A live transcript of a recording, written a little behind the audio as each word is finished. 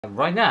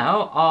Right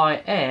now,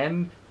 I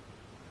am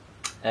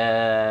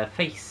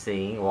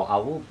facing, or I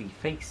will be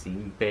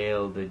facing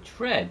Bayle the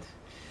Dread.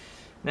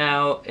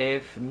 Now,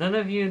 if none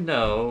of you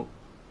know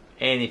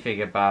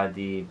anything about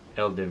the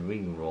Elden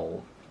Ring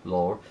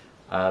lore,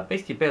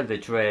 basically Bayle the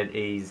Dread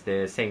is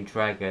the same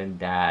dragon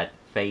that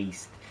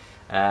faced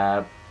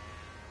the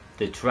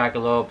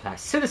Dragalord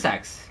plus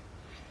Sinusax.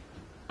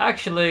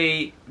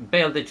 Actually,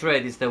 Bayle the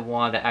Dread is the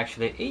one that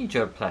actually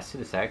injured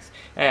Placidusax.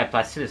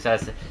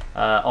 Placidusax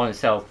on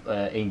itself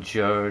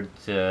injured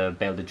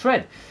Bayle the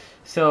Dread.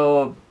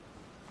 So,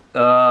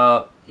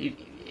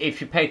 if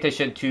you pay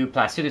attention to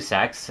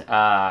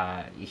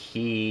Placidusax,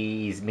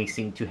 he's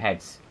missing two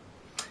heads.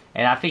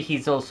 And I think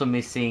he's also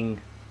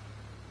missing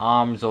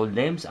arms or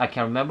limbs, I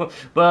can't remember.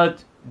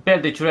 But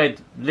Bayle the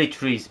Dread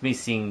literally is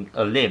missing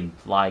a limb.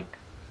 Like,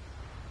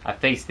 I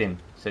faced him,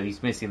 so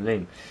he's missing a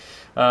limb.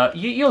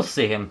 You'll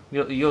see him.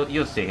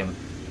 You'll see him.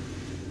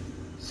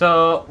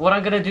 So what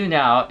I'm gonna do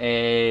now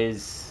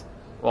is,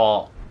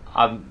 well,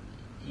 I'm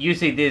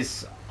using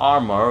this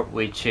armor,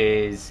 which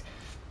is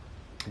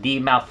the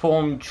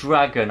malformed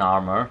dragon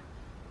armor.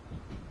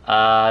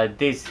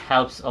 This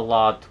helps a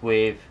lot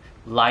with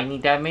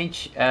lightning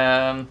damage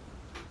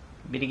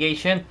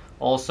mitigation.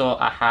 Also,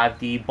 I have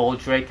the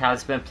Boldray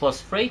Talisman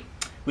 +3,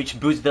 which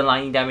boosts the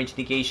lightning damage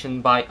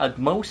negation by at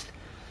most.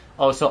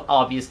 Also,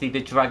 obviously,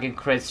 the Dragon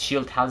Crest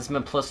Shield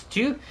Talisman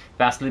 +2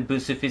 vastly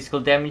boosts the physical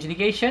damage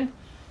negation.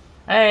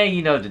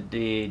 You know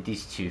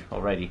these two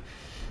already.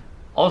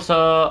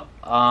 Also,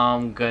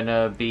 I'm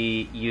gonna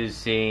be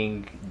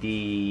using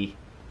the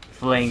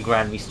Flame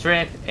Grant Me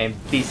Strength and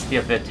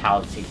Bestial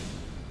Vitality.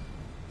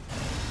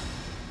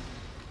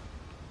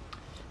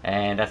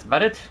 And that's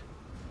about it.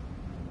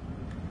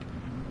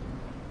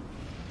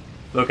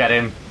 Look at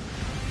him.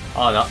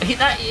 Oh no,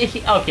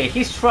 okay,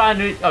 he's trying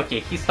to, okay,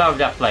 he started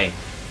that flame.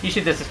 You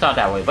should just start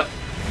that way, but...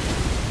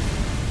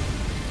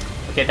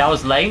 Okay, that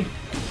was lame.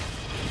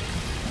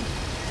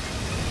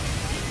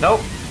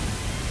 Nope.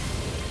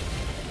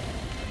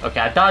 Okay,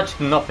 I dodged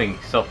nothing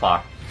so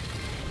far.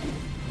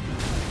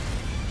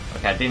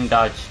 Okay, I didn't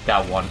dodge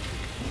that one.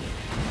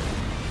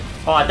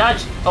 Oh, I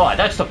dodged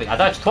something. I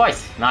dodged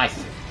twice.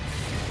 Nice.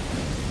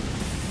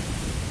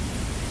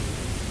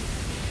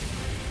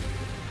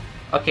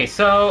 Okay,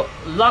 so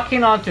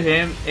locking onto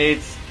him,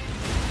 it's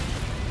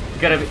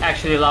gonna be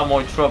actually a lot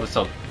more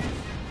troublesome.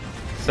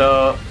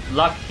 So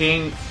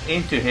locking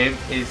into him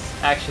is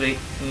actually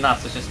not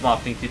such a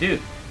smart thing to do.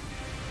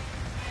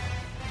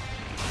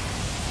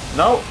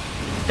 No,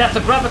 that's a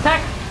grab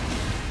attack.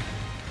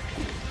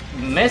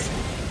 Missed.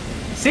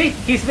 See,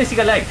 he's missing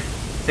a leg.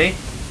 See,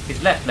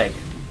 his left leg.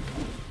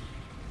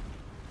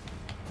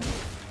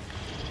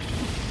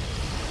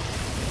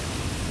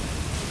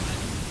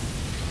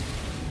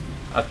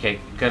 Okay,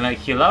 gonna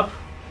heal up.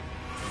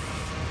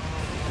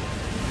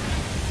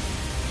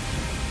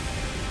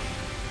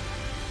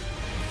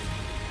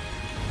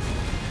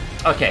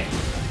 Okay.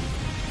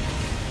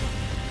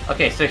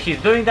 Okay, so he's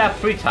doing that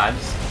 3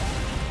 times.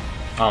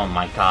 Oh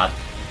my god.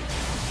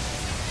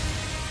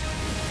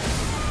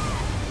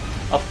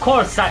 Of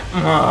course I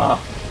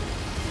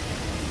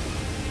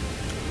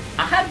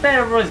had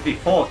better runs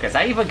before, because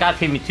I even got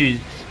him into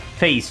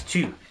phase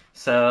 2.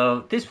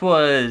 So this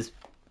was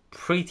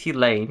pretty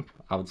lame,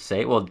 I would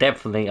say. Well,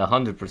 definitely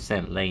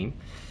 100% lame.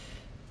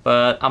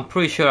 But I'm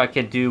pretty sure I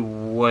can do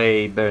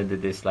way better than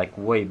this, like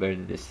way better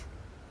than this.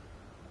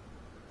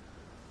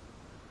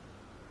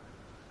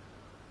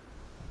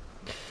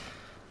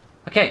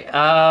 Okay,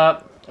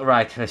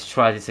 right, let's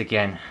try this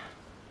again.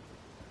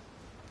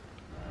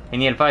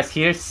 Any advice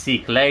here?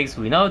 Seek legs,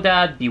 we know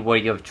that. Be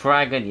wary of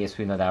dragon, yes,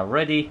 we know that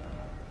already.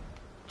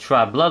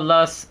 Try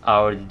bloodlust, I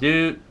already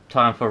do.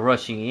 Time for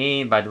rushing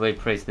in, by the way,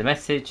 praise the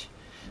message.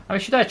 I mean,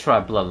 should I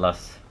try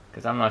bloodlust?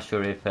 Because I'm not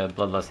sure if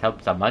bloodlust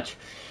helps that much.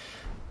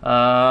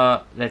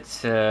 Let's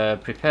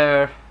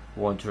prepare.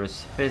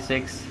 Wondrous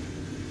physics.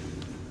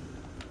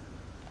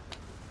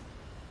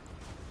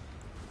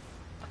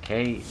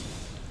 Okay.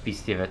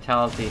 Bestial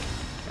Vitality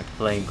and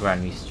Flame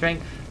Grant Me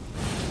Strength.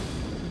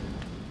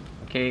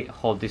 Okay,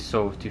 hold this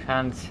sword with 2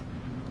 hands.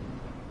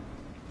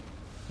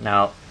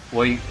 Now,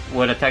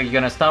 what attack you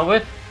gonna start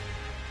with?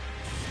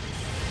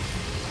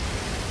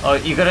 Oh,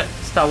 you gonna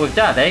start with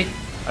that, eh?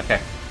 Okay.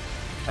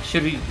 I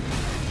should be...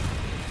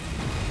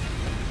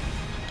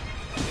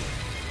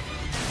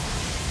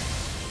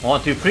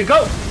 One, two, three,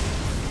 go!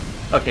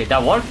 Okay,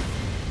 that worked.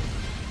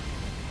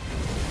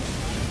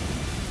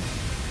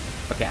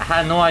 Okay, I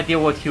had no idea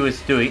what he was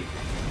doing.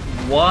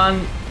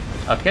 One...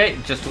 Okay,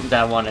 just do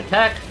that one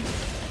attack.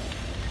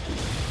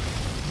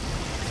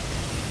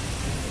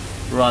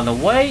 Run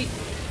away.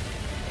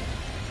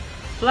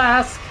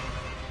 Flask.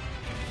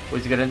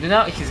 What's he gonna do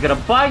now? He's gonna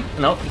bite.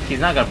 No, he's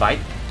not gonna bite.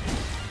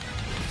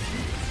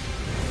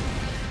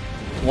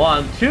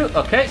 1, 2.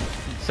 Okay,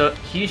 so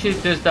he usually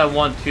does that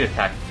 1, 2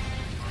 attack.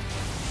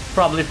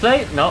 Probably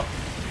play. No.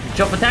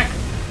 Jump attack.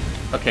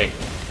 Okay.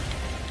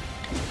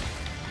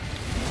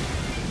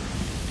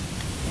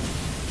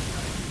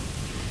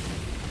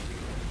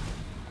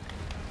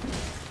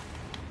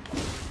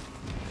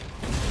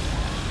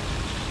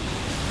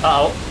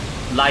 Uh-oh.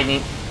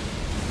 Lightning.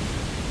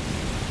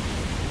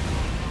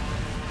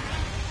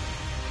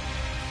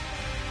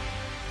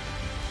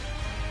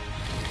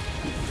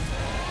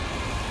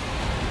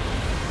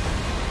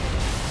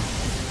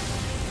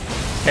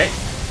 Okay.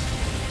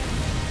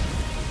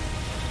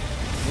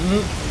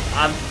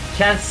 I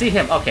can't see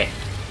him. Okay.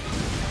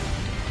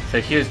 So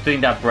he was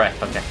doing that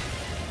breath. Okay.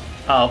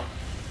 Oh.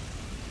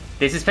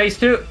 This is phase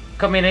 2.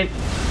 Coming in.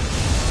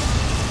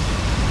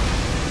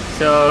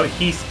 So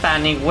he's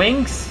spanning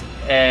wings.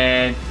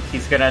 And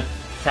he's gonna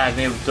tag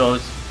me with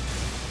those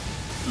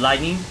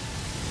lightning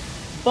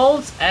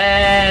bolts.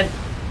 And...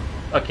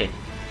 okay.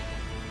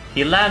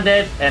 He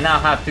landed. And now I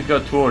have to go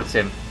towards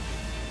him.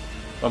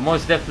 But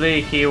most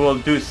definitely he will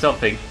do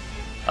something.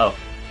 Oh.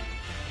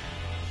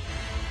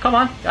 Come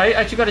on. I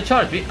actually got to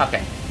charge me.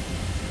 Okay.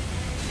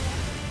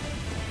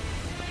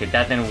 Okay,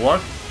 that didn't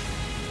work.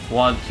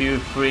 1, 2,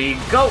 3,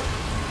 go!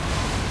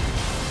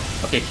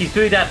 Okay, he's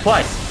doing that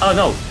twice. Oh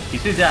no,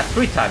 he's doing that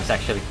 3 times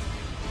actually.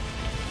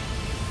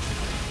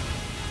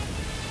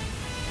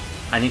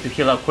 I need to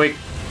heal up quick.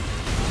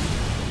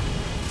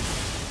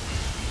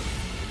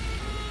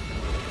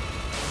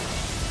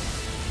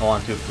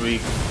 One, two, three,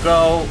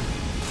 go!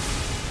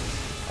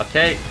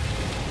 Okay.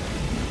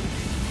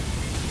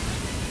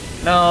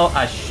 No,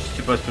 I'm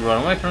supposed to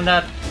run away from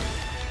that.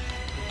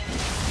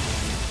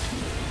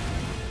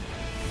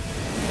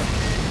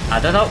 I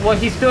don't know what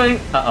he's doing.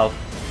 Uh-oh.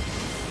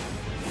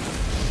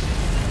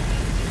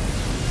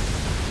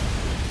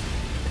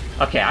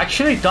 Okay, I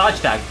actually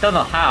dodged that. Don't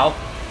know how.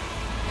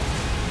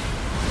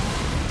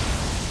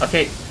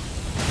 Okay.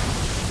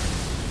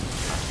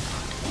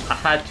 I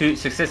had to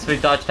successfully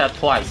dodge that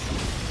twice.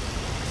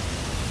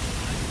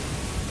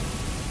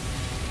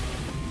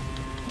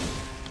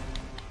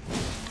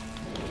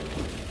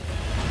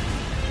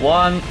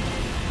 One,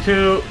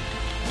 two.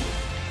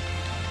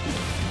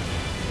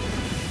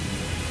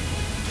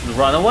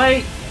 Run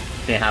away.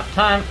 Didn't have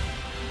time.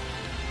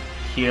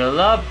 Heal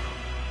up.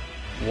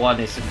 1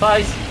 is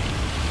suffice.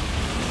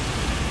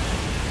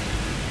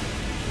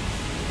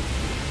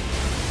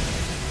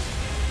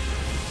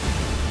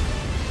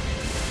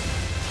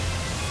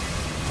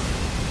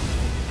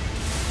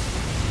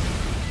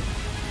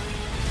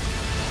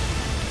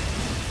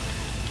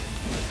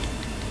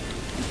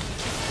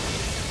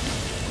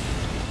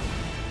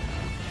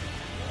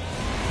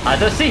 I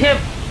don't see him.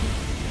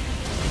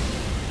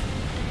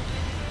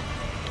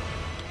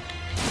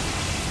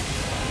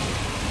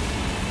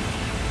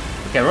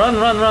 Okay, run.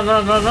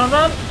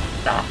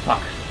 Ah,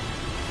 fuck.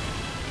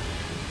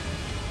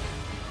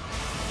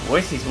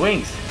 Where's his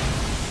wings?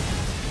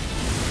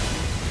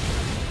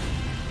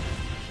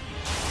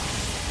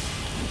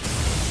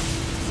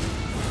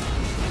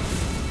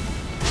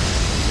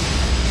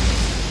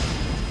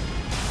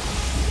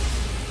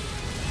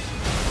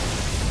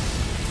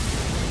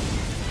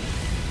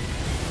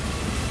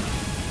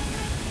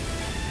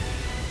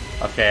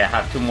 Okay, I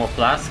have 2 more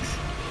flasks.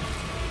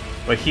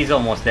 But he's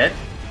almost dead.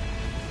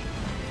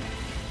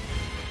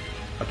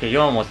 Okay,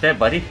 you're almost dead,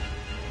 buddy.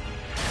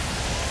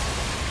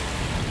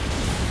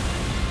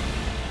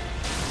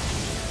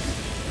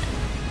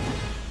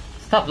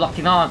 Stop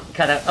locking on.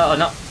 Oh,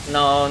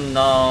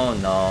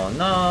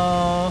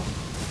 no.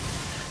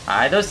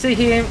 I don't see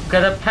him.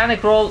 Gotta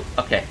panic roll.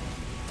 Okay.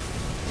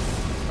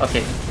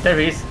 Okay, there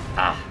he is.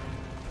 Ah.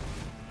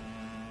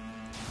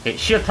 Okay,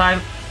 shield time.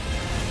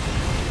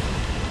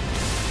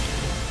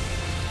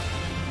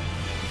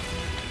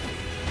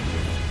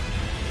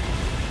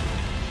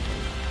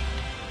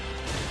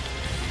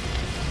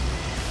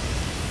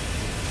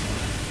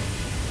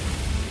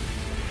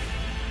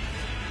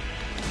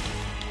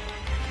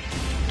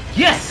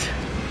 Yes!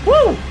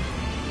 Woo!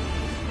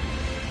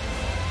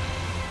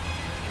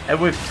 And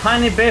with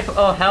tiny bit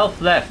of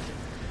health left.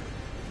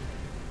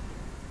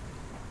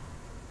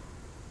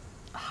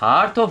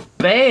 Heart of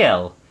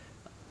Bayle.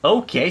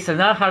 Okay, so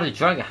now I have to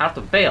drink Heart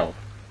of Bayle.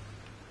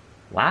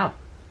 Wow.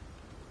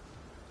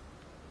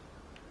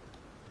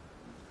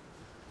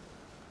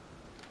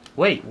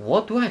 Wait,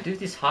 what do I do with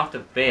this Heart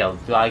of Bayle?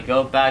 Do I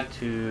go back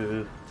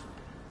to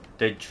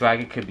the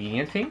Dragon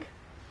Cabinian thing?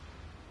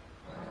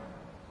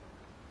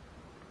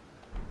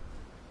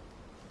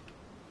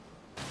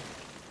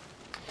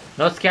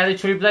 No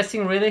Erdtree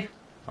blessing, really?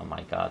 Oh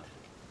my god.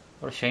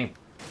 What a shame.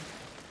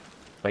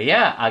 But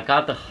yeah, I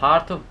got the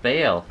Heart of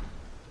Bayle.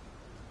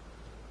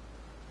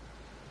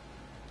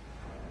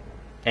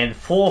 And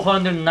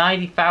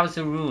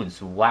 490,000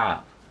 runes.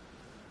 Wow.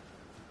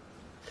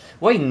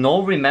 Wait,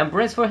 no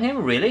remembrance for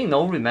him? Really?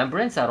 No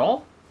remembrance at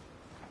all?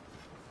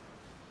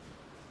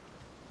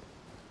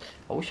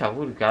 I wish I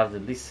would have got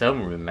at least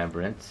some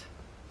remembrance.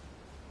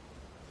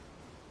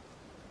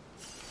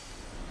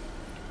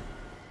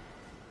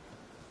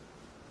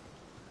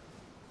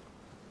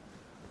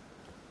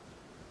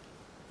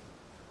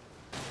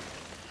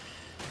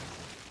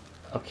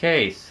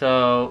 Okay,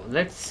 so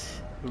let's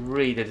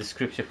read the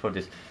description for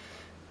this.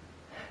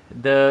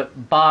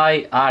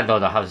 I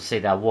don't know how to say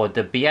that word.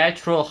 The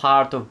Beatrial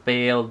Heart of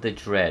Bayle the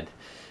Dread.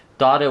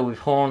 dotted with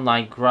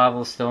horn-like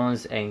gravel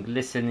stones and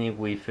glistening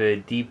with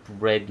deep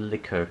red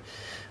liquor.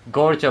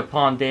 Gorge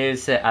upon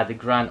this at the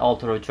grand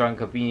altar of Dragon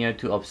Communion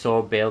to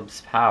absorb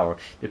Bayle's power,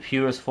 the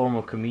purest form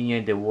of communion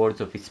in the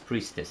words of its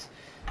priestess.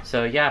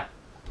 So yeah,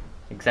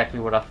 exactly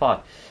what I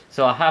thought.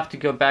 So I have to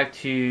go back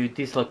to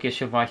this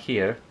location right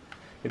here,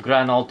 the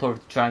grand altar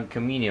of Dragon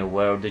Communion,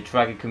 where the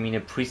Dragon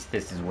Communion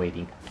priestess is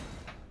waiting.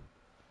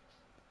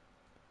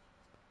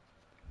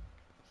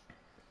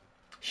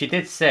 She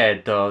did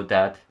say though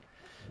that,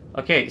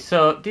 okay,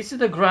 so this is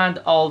the grand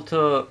altar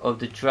of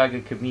the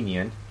Dragon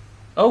Communion.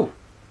 Oh,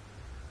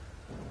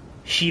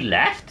 she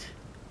left?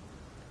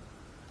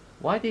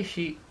 Why did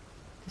she?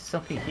 There's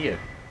something here.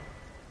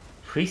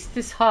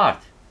 Priestess Heart,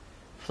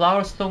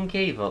 Flowerstone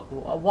Gable.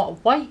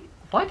 Why?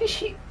 Why did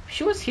she?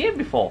 She was here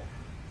before.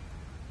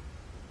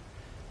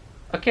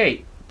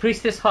 Okay,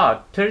 Priestess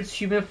Heart turns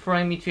human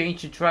frame into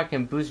ancient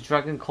dragon, boosts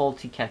dragon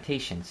cult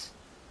incantations.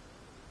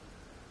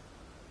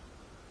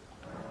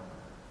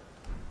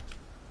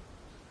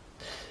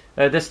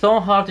 The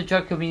stone-hearted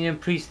Dragon Communion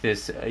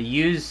priestess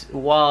used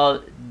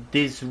while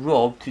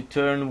disrobed to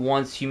turn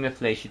one's human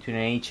flesh into an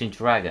ancient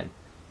dragon.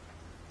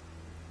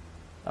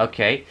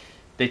 Okay,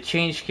 the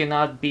change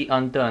cannot be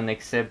undone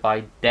except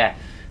by death.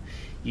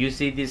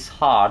 Using this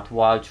heart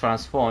while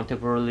transformed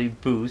temporarily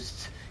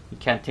boosts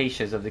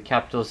incantations of the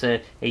capital's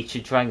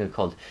ancient dragon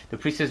cult. The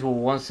priestess was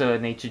once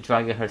an ancient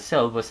dragon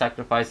herself, but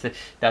sacrificed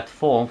that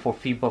form for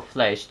feeble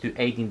flesh to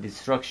aid in the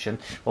destruction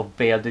of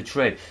Bayle the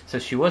Dread. So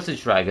she was a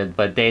dragon,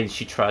 but then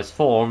she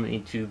transformed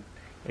into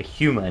a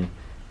human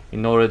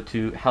in order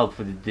to help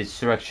with the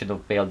destruction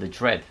of Bayle the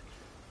Dread.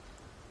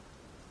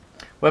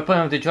 Weapon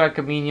of the Dragon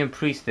Communion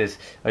priestess,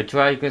 a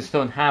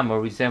dragonstone hammer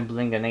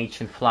resembling an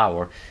ancient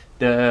flower.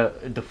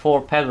 The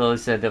four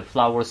petals and the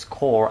flower's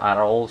core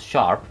are all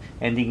sharp,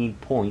 ending in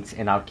points,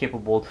 and are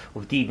capable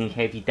of dealing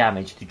heavy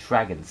damage to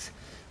dragons.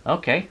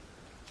 Okay.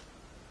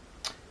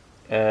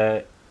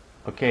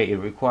 Okay, it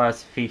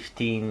requires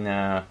 15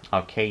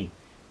 arcane,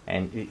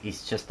 and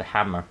it's just a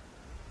hammer.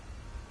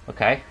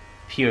 Okay,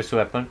 fierce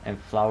weapon and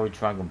flower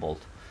dragon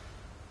bolt.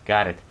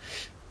 Got it.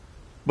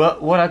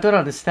 But what I don't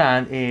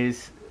understand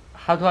is,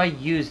 how do I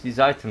use this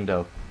item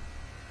though?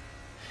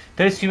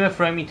 Turns human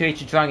frame into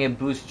ancient dragon and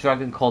boosts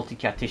dragon cult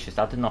incantations.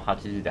 I don't know how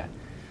to do that.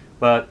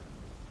 But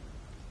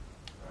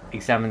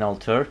examine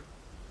altar.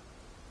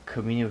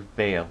 Communion with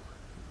Bayle.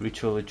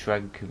 Ritual of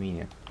Dragon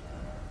Communion.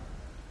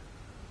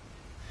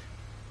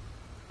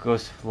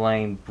 Ghost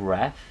Flame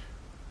Breath.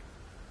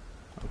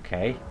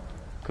 Okay.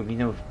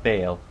 Communion with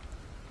Bayle.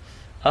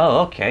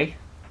 Oh, okay.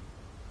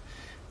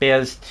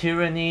 Bayle's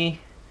Tyranny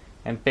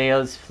and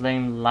Bayle's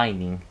Flame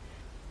Lightning.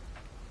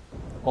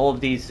 All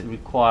of these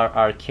require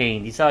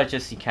arcane. These are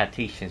just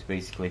incantations,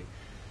 basically.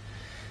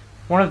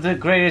 One of the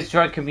greatest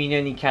Dragon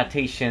Communion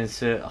incantations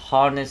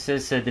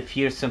harnesses the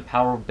fearsome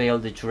power of Bayle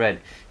the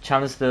Dread.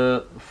 Channels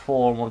the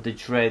form of the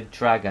Dread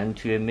Dragon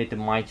to emit a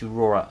mighty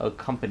roar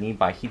accompanied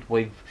by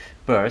heatwave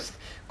bursts,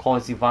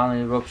 causing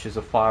violent eruptions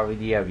of fire in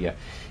the area.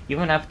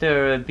 Even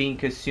after being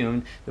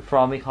consumed, the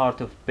throbbing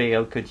heart of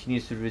Bayle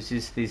continues to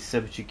resist this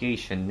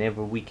subjugation,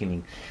 never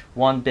weakening.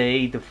 One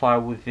day, the fire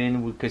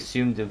within will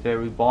consume the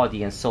very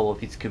body and soul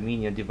of its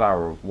communion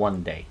devourer.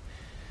 One day.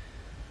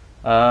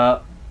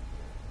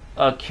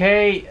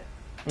 Okay.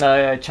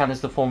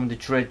 Channels the form of the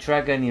Dread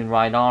Dragon in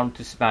right arm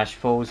to smash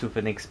foes with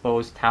an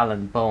exposed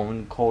talon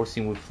bone,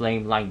 coursing with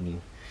flame lightning.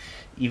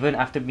 Even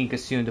after being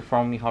consumed, the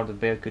throbbing heart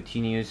of Bayle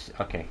continues.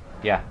 Okay,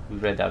 yeah, we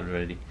read that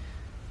already.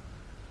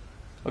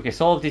 Okay,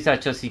 so all of these are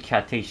just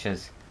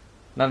incantations.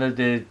 None of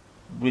it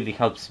really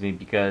helps me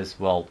because,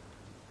 well,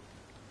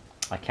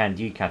 I can't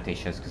do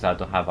incantations because I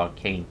don't have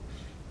arcane.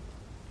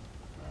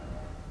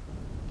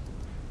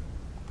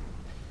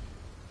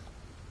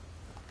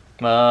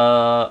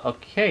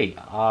 Okay,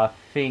 I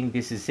think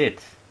this is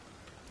it.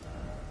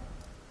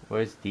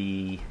 Where's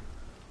the...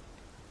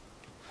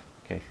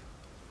 Okay.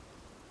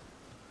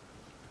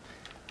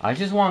 I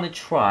just want to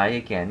try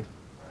again.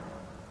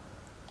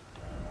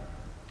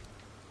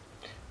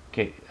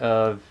 Okay,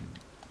 gonna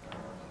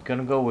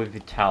go with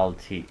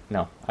vitality.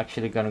 No,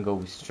 actually gonna go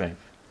with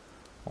strength.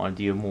 Wanna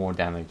deal more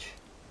damage.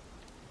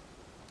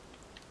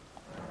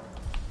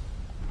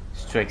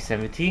 Strength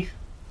 70.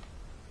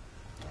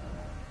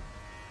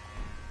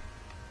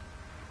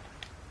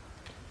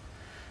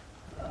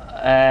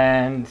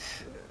 And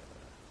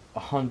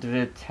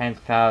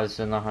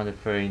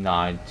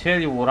 110,139. Tell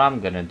you what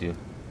I'm gonna do.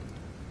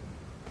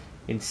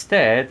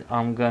 Instead,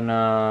 I'm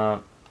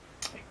gonna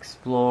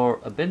explore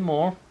a bit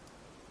more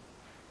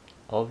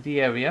of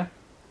the area.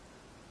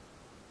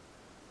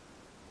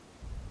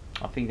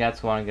 I think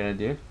that's what I'm gonna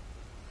do.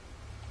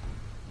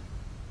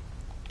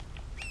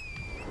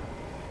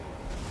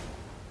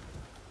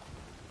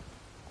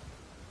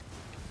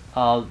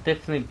 I'll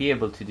definitely be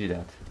able to do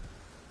that.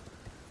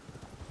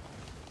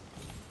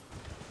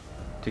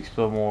 To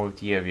explore more of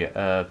the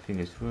area.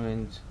 Fingers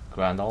Ruins,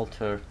 Grand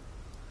Altar,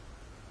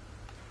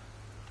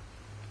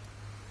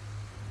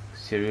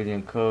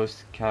 Cerulean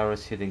Coast,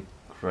 Kara's Hidden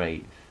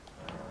Grave.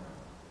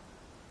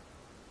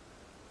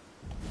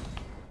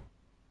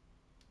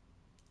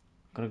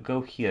 gonna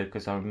go here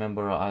because I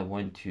remember I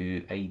went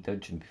to a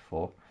dungeon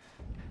before.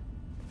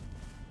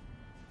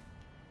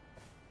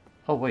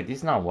 Oh wait, this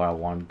is not where I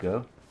want to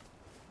go.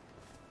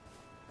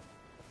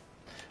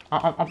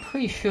 I'm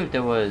pretty sure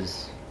there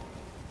was...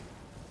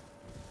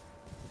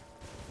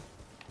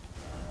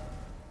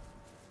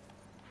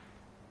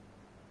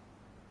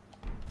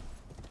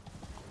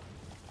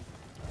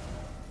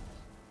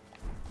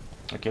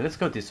 Okay, let's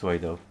go this way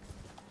though.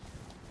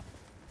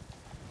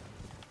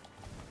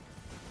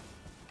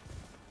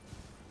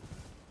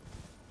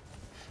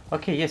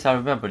 Okay, yes, I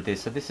remember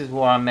this. So this is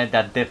where I met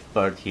that deaf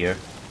bird here.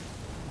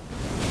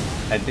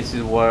 And this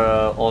is where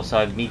also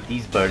I meet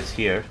these birds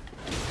here.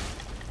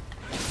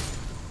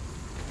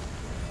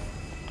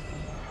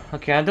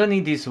 Okay, I don't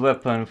need this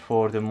weapon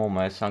for the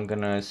moment, so I'm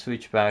gonna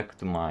switch back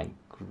to my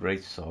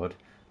greatsword.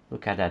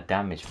 Look at that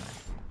damage, man.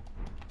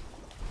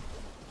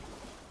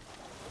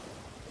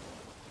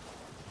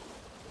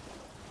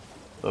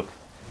 Look,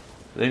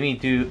 let me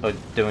do a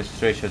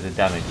demonstration of the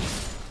damage.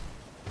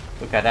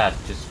 Look at that,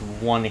 just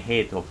one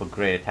hit of a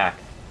great attack.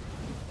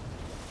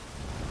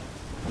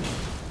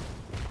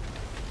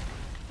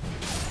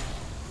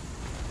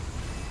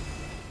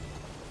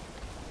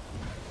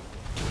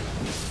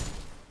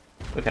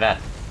 Look at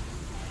that.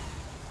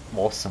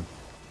 Awesome.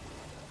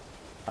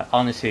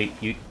 Honestly,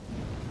 you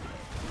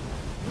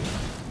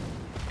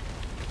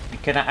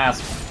cannot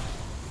ask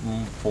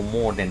for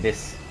more than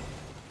this.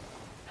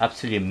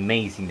 Absolutely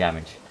amazing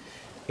damage.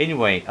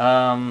 Anyway,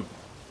 I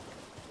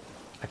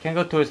can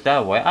go towards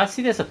that way. I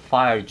see there's a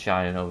fire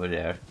giant over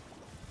there.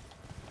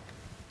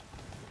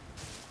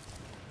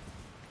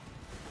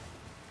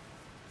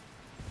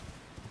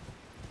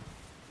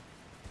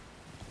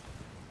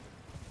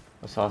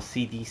 So I'll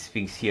see these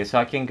things here. So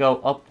I can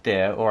go up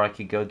there or I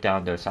can go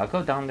down there. So I'll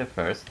go down there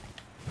first.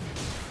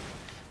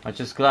 I'm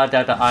just glad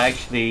that I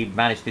actually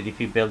managed to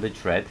defeat Bayle the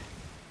Dread.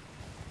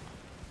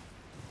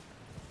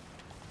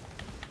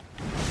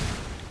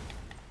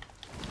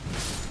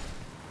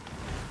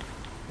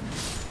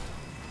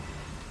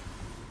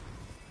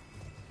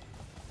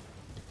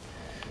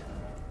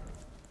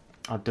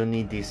 I don't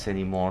need this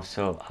anymore,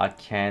 so I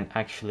can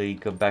actually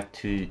go back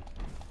to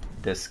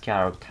the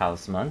Scarab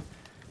Talisman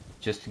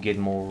just to get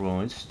more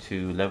runes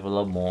to level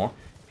up more,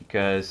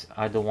 because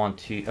I don't want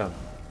to...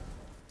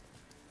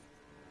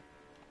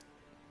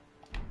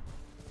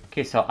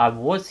 Okay, so I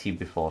was here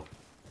before.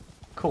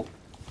 Cool.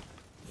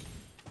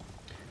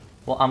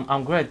 Well,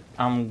 I'm great.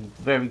 I'm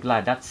very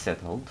glad that's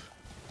settled.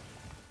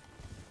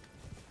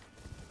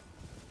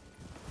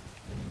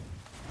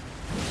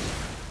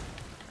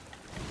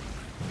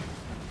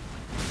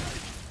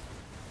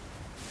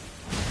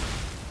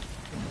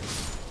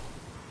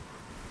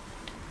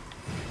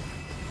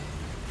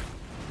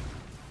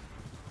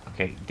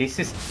 Okay, this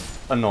is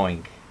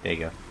annoying. There you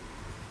go.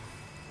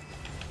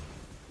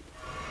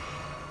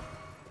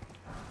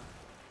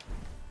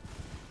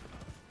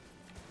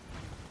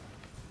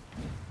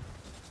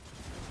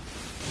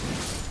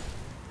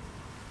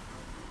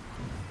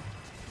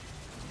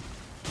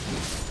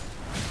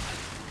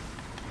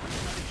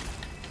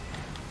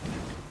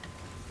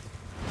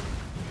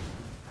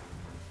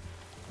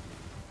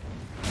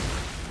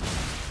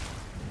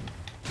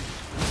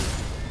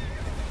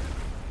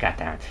 God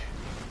damn it.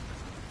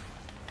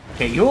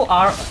 Okay, you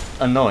are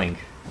annoying.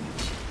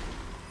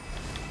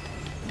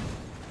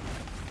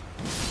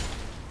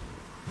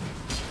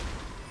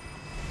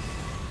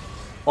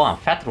 Oh, I'm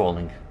fat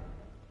rolling.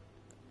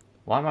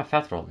 Why am I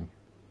fat rolling?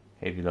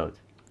 Heavy load.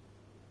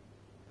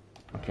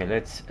 Okay,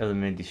 let's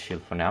eliminate this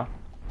shield for now.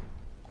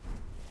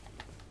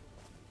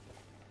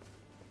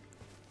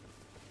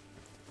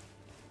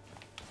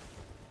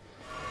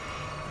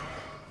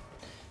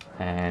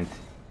 And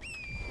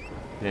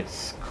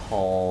let's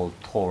call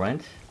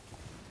Torrent.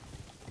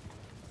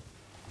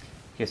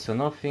 Okay, so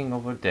nothing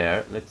over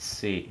there. Let's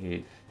see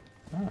if...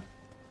 Ah.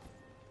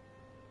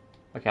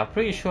 Okay, I'm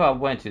pretty sure I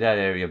went to that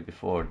area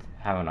before,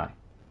 haven't I?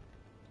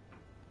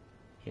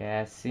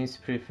 Yeah, seems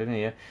pretty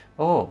familiar.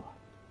 Oh!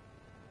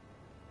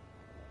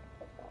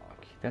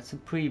 Okay, that's a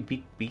pretty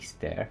big beast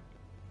there.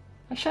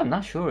 Actually, I'm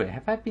not sure.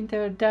 Have I been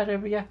there, that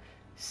area?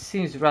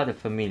 Seems rather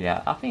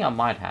familiar. I think I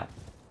might have.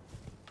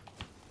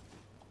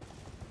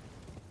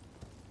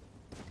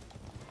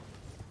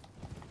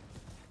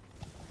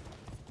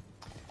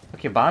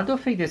 Okay, but I don't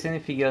think there's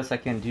anything else I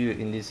can do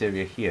in this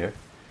area here.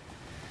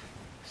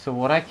 So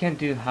what I can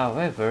do,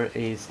 however,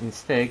 is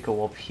instead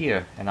go up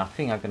here, and I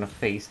think I'm gonna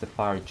face the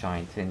fire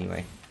giant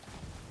anyway.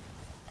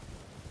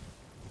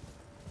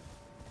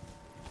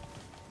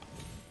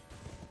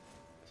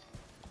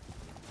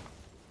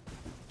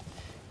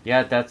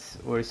 Yeah, that's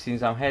where it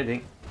seems I'm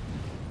heading.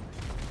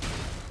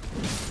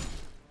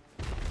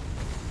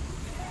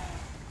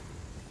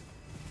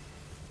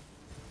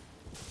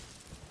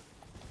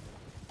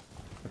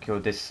 Okay,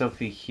 well, there's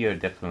something here,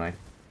 definitely.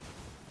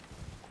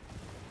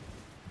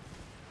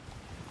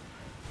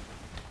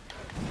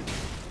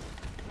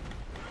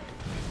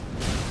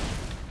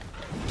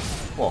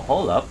 Well,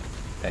 hold up.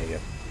 There you go.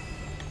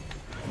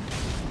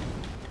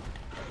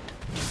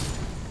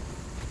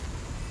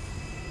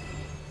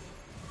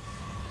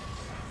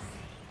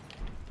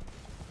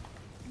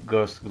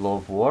 Ghost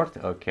Glove Ward,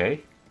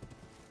 okay.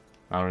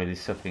 Not really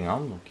something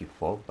I'm looking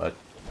for, but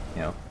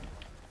you know,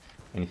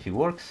 anything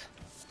works.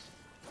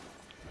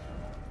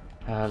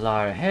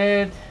 Lyre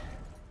head,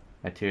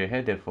 material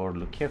head, therefore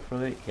look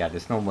carefully. Yeah,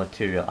 there's no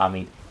material. I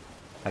mean,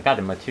 I got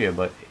the material,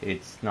 but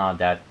it's not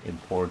that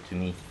important to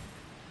me.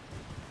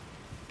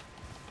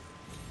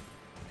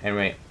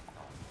 Anyway,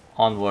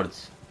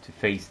 onwards to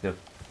face the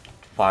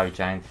fire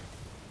giant.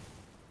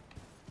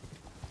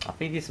 I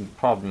think this is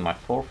probably my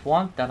fourth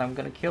one that I'm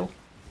gonna kill.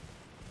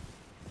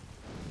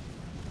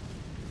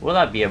 Will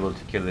I be able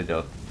to kill it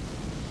though?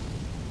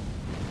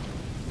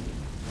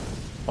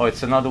 Oh,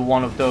 it's another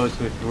one of those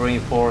with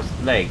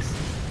reinforced legs.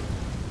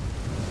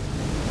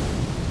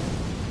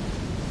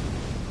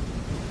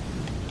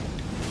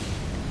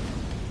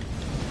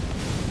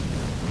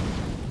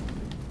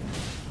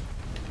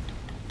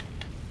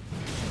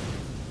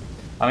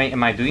 I mean,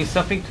 am I doing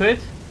something to it?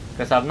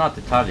 Because I'm not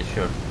entirely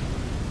sure.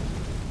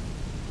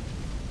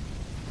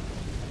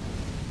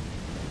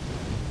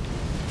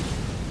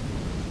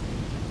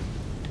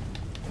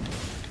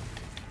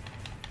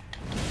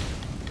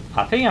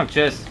 I think I'm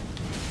just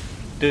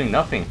doing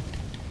nothing.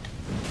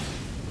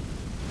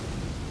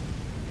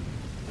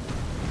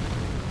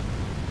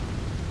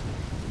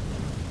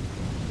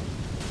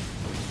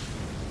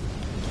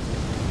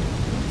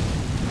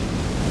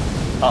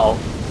 Uh-oh.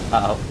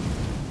 Uh-oh.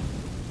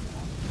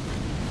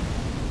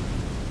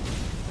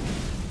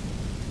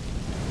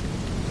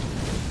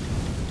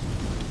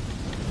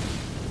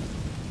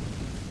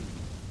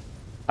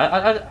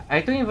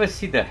 I don't even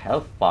see the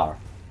health bar.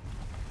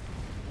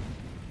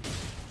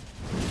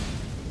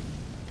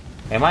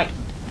 Am I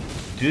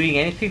doing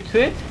anything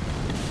to it?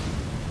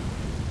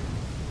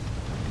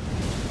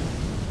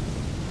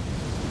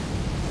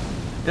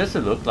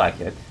 Doesn't look like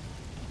it.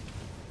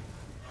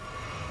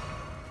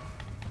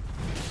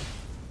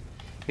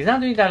 He's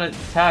not doing that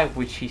attack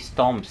which he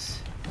stomps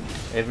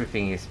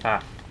everything in his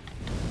path.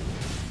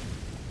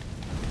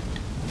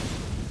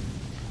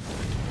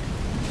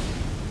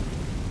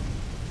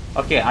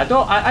 Okay, I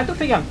don't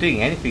think I'm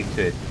doing anything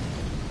to it.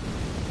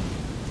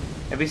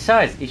 And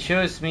besides, it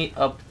shows me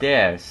up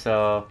there,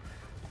 so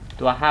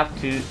do I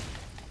have to,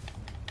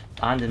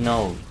 I don't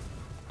know,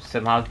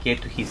 somehow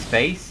get to his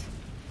face?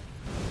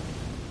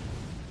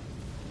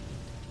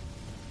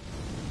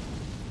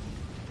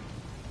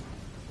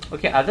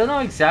 Okay, I don't know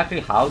exactly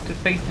how to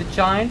face the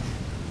giant.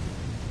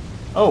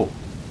 Oh,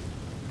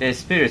 there's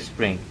Spirit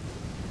Spring.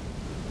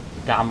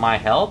 That might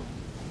help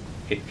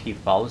if he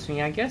follows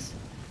me, I guess.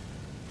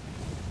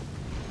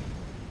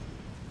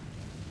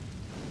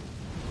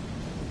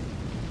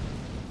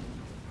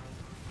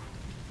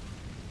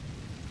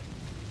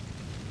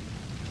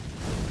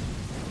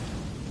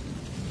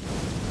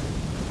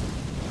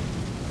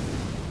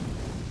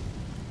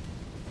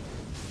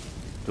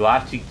 Do I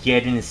have to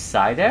get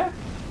inside there?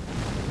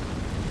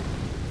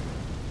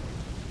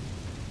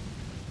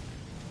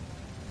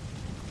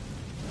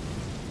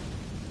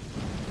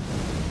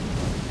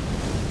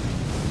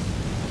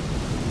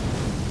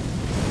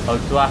 Or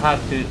do I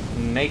have to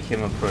make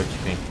him approach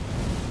me?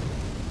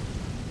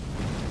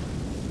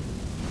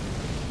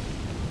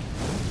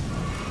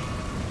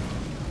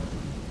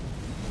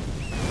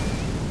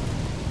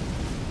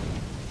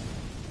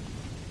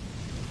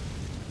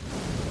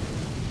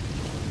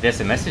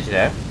 There's a message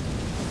there.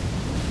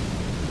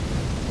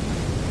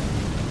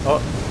 Oh,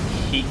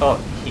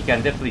 he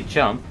can definitely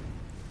jump.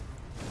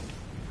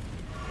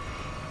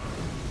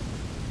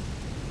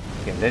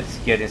 Okay, let's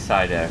get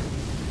inside there.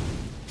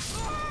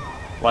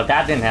 Well,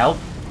 that didn't help.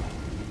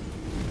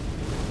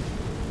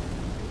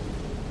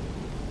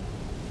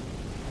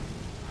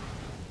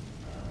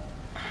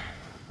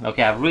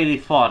 Okay, I really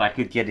thought I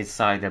could get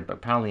inside there, but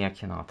apparently I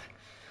cannot.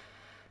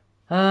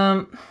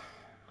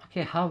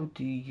 Okay, how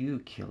do you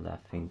kill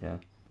that thing though?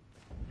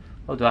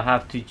 Oh, do I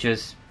have to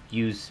just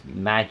use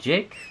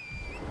magic?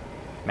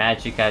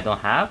 Magic I don't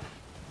have?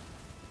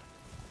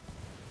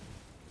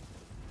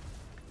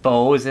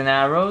 Bows and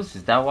arrows?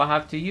 Is that what I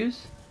have to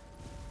use?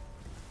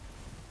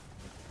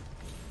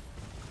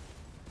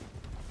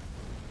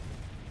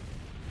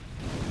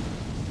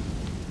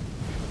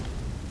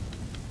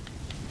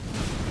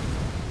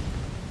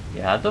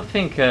 Yeah, I don't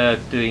think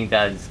doing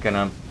that is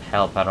gonna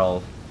help at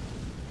all.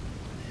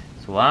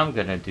 So what I'm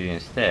gonna do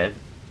instead...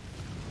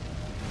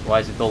 Why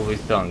is it always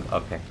dung?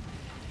 Okay.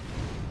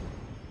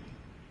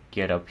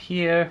 Get up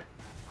here.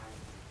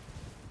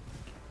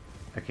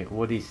 Okay,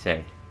 what do you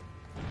say?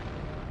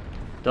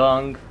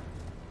 Dung.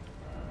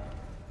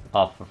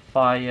 Offer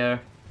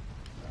fire.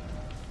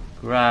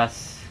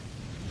 Grass.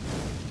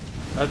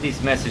 None of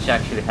these messages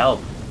actually help.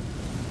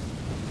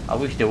 I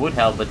wish they would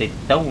help, but they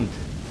don't.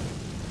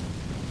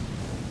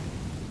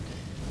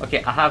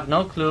 Okay, I have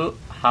no clue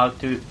how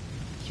to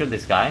kill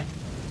this guy.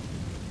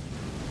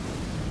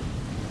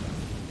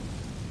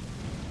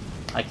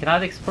 I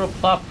cannot explore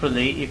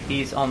properly if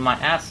he's on my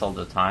ass all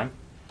the time.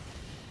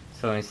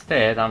 So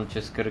instead, I'm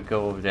just gonna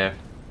go over there.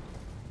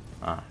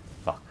 Ah,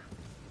 fuck.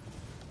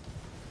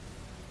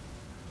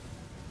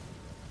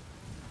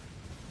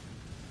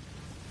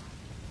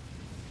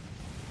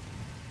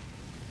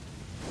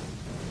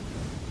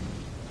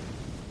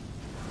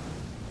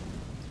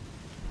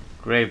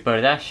 Grave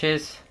bird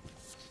ashes.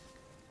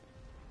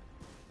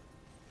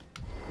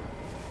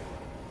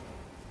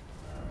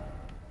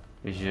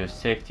 Visual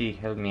safety,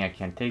 help me, I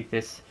can take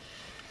this.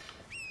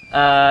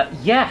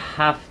 Yeah,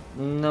 have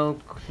no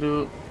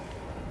clue.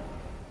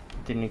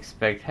 Didn't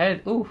expect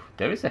head. Ooh,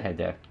 there is a head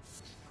there.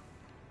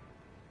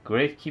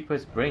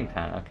 Gravekeeper's brain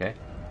pan, okay.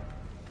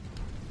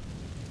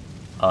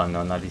 Oh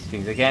no, not these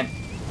things again.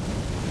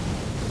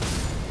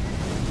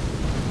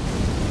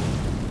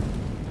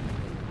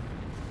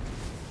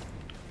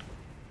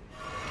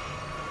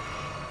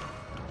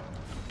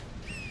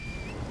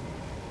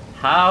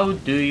 How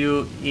do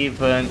you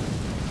even...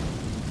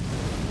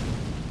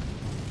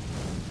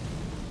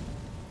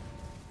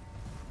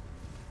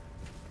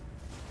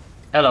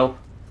 Hello.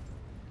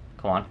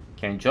 Come on,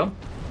 can you jump?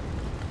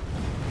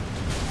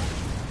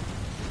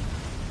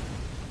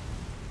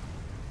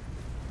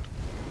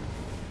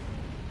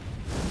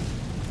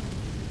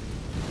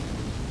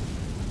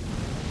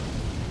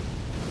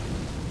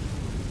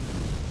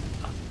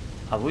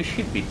 I wish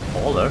he'd be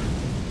taller.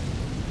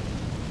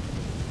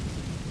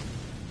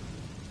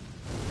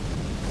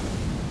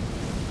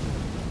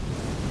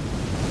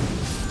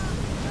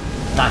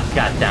 Ah,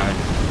 god damn it.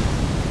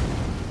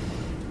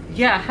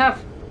 Yeah,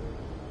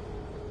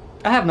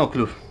 I have no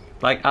clue.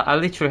 Like, I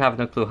literally have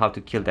no clue how to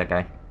kill that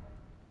guy.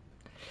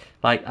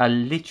 Like, I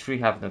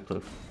literally have no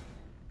clue.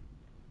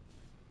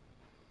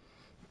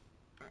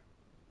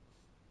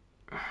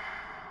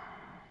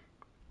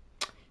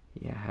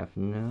 Yeah, I have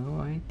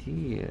no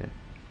idea.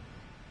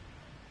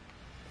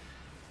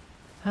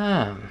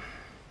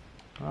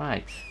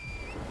 Right.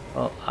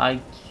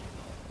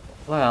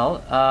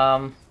 Well,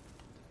 I'm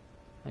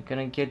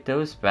gonna get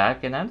those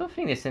back, and I don't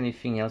think there's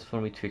anything else for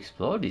me to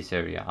explore this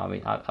area. I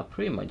mean, I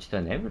pretty much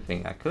done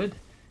everything I could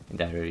in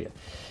that area.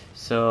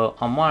 So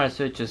I might as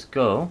well just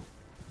go,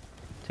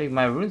 take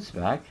my runes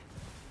back,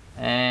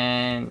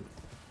 and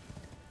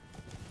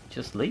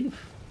just leave.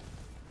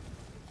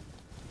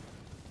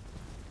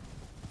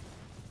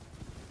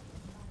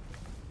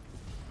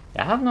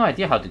 I have no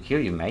idea how to kill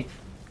you, mate.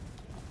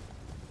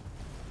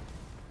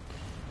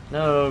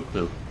 No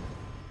clue.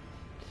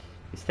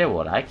 Instead,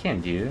 what I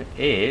can do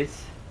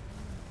is...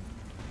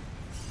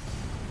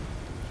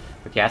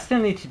 Okay, I still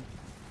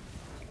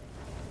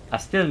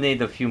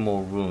need a few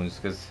more runes,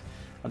 because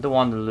I don't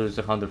want to lose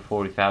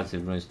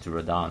 140,000 runes to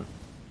Radon.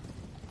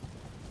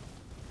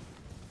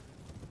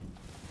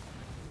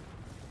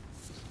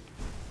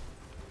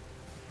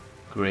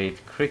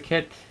 Great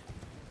cricket.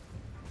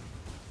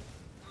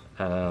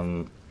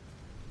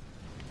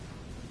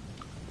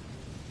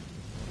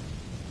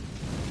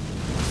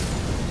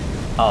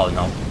 Oh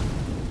no.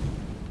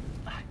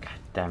 Ah, god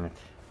damn it.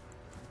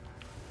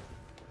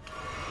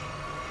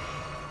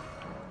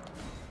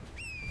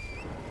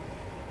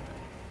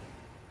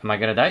 Am I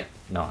gonna die?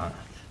 No, I'm not.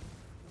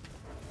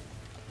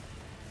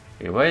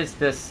 Okay, where's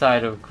the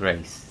side of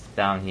grace? It's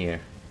down here.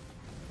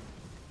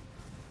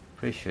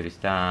 Pretty sure it's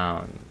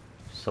down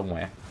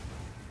somewhere.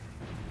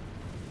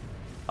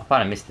 I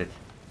thought I missed it.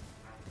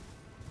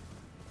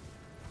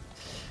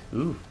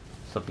 Ooh,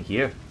 something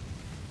here.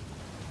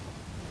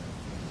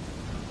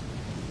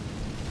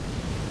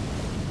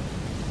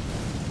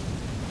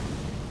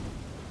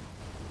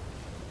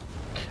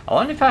 I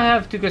wonder if I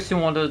have to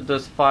consume one of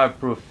those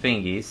fireproof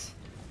thingies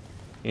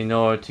in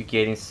order to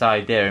get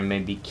inside there and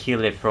maybe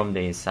kill it from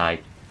the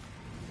inside.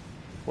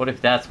 What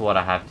if that's what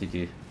I have to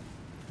do?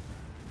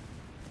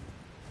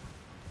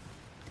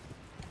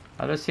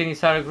 I don't see any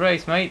side of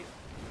grace, mate.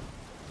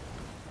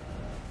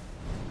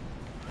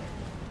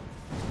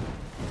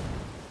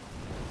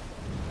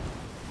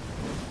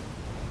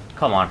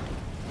 Come on.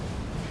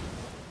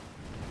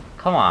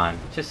 Come on,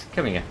 just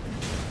come here.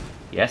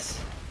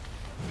 Yes.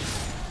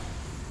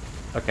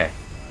 Okay.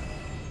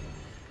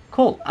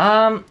 Cool.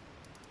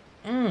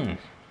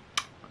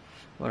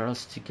 Where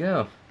else to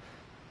go?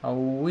 I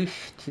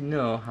wish to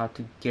know how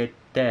to get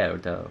there,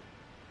 though.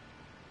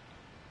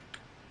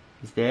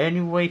 Is there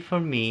any way for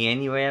me,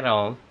 anywhere at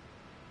all,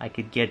 I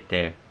could get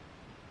there?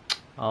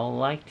 I'd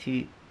like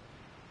to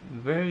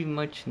very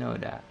much know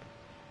that.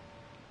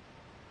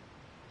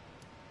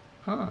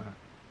 Huh.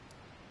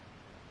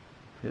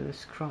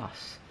 Pillar's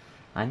Cross.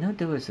 I know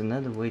there was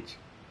another way to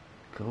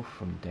go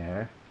from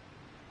there.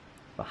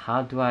 But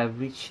how do I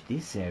reach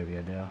this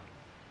area, though?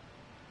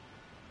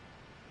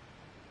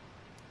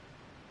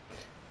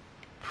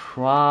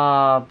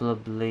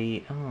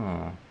 Probably...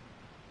 Oh.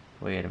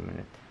 Wait a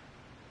minute.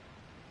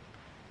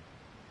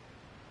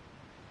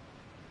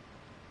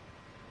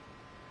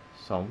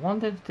 So I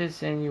wonder if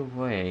there's any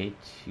way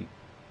to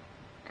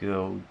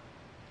go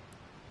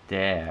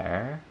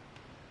there.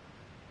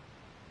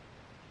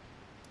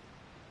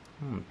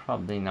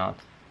 Probably not.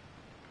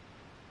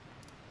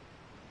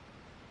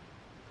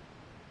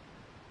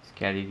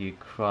 Scariview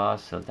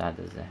Cross, so that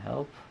doesn't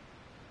help.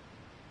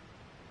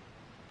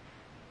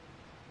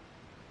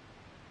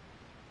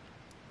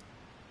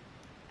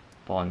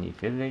 Bonnie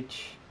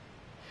Village.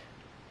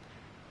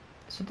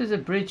 So there's a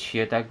bridge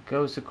here that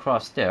goes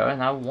across there,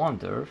 and I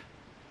wonder...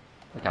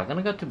 Okay, I'm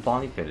gonna go to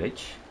Bonnie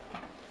Village.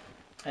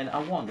 And I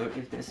wonder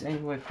if there's any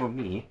way for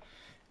me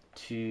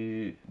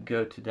to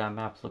go to that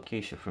map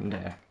location from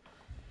there.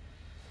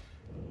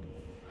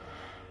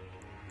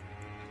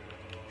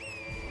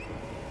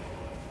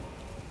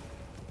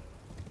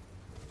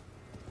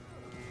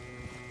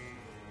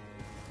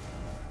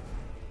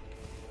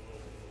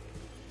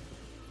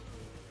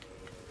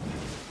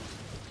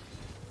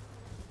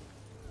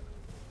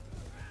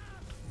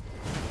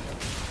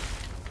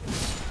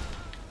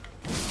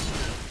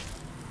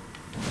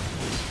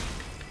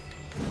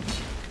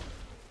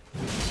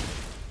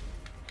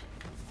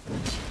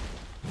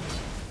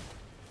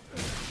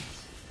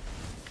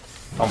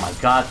 Oh my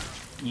god,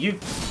 you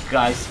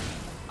guys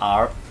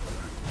are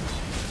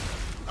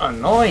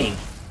annoying.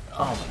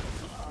 Oh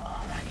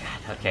my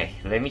god. Okay,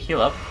 let me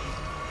heal up.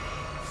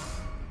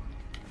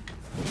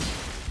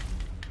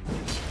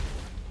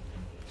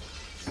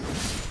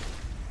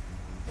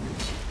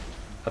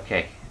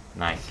 Okay,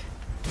 nice.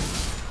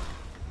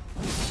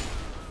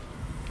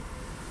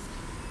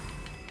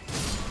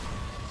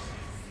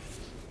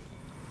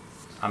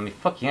 I mean,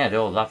 fucking yeah, there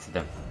are lots of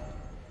them.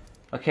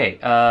 Okay,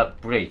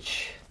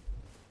 bridge.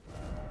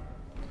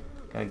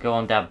 Gonna go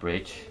on that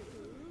bridge.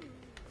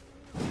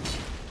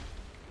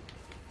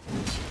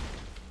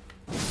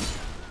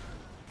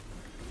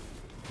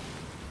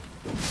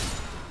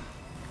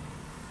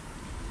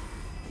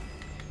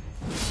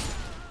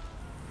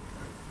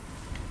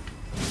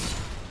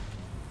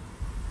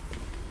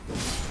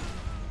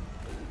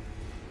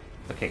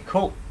 Okay,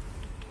 cool.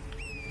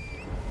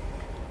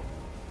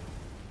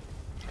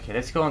 Okay,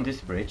 let's go on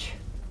this bridge.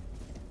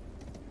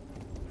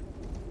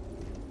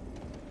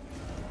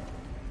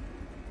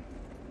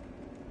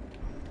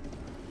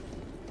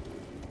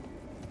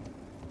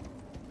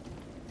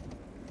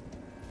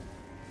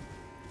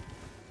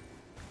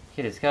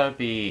 Okay, there's gotta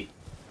be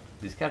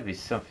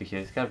something here.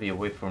 There's gotta be a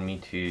way for me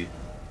to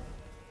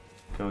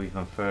go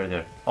even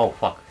further. Oh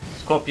fuck,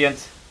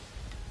 scorpions!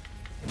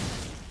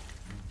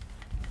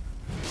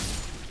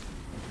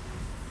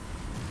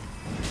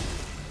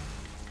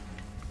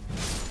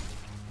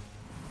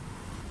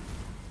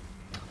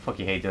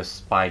 Fucking hate those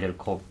spider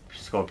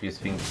scorpions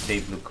things.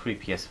 They look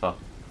creepy as fuck.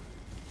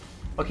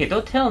 Okay,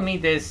 don't tell me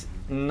there's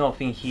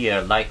nothing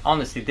here. Like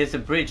honestly, there's a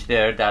bridge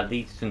there that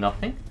leads to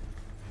nothing.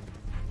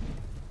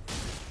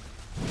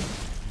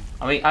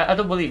 I mean, I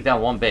don't believe that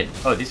one bit.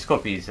 Oh, this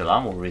scorpion is a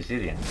lot more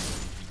resilient.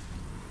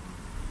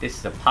 This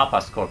is a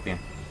Papa Scorpion.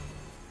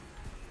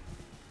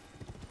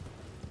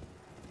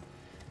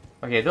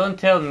 Okay, don't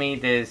tell me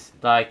there's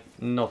like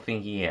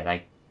nothing here,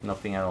 like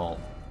nothing at all.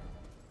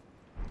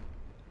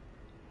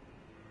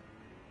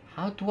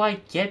 How do I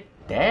get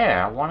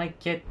there? I want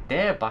to get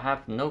there, but I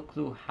have no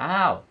clue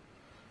how.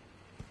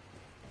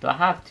 Do I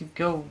have to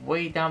go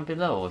way down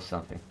below or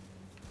something?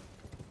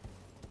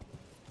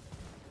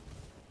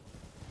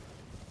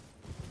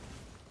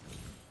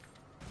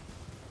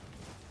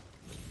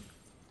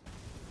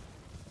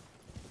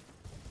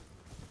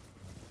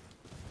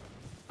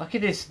 Okay,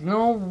 there's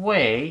no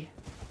way.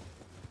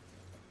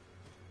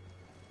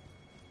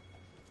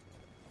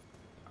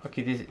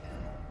 Okay, this. There's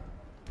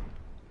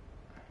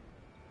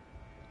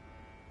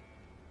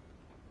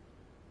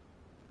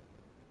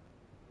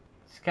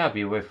gotta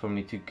be a way for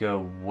me to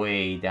go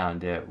way down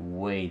there,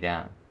 way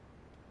down.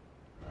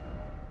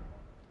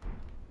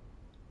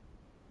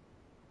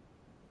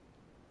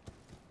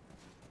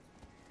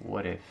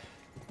 What if?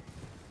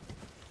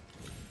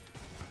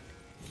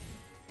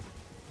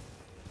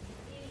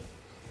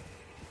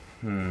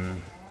 I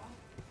mean,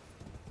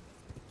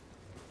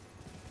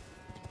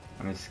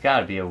 there's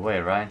gotta be a way,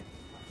 right?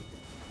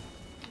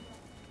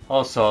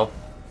 Also,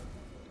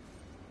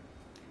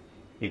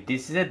 if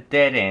this is a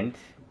dead end,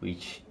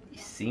 which it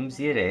seems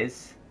it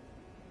is,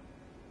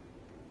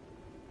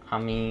 I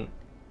mean,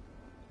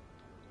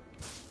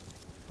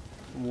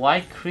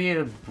 why create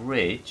a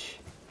bridge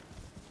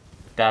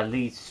that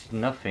leads to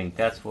nothing?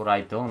 That's what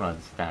I don't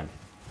understand.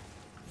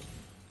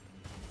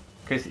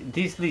 Because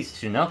this leads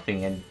to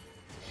nothing, and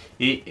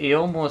it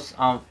almost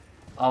I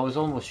was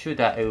almost sure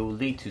that it will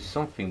lead to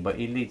something, but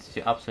it leads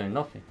to absolutely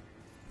nothing.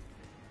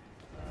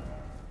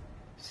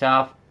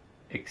 South,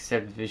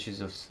 except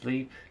visions of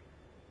sleep.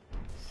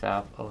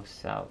 South, oh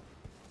south.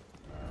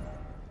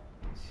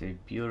 See,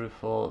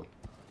 beautiful.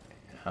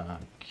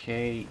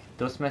 Okay,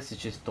 those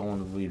messages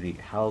don't really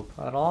help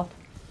at all.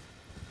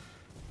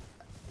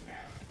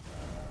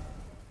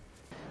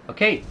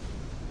 Okay,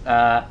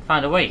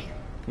 found a way.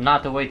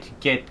 Not a way to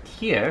get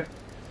here,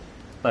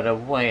 but a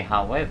way,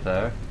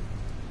 however,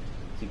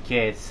 to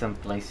get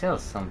someplace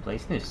else,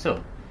 someplace new.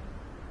 So,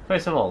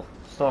 first of all,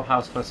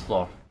 storehouse, first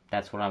floor.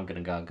 That's where I'm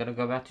gonna go. I'm gonna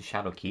go back to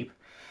Shadowkeep.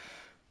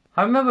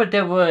 I remember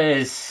there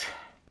was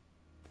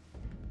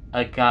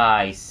a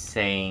guy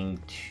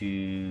saying to,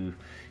 you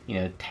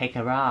know, take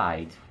a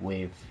ride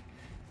with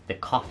the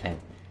coffin.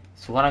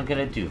 So what I'm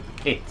gonna do,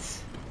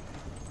 it's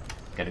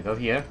gonna go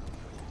here.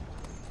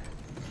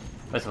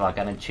 First of all, I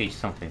gotta change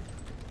something.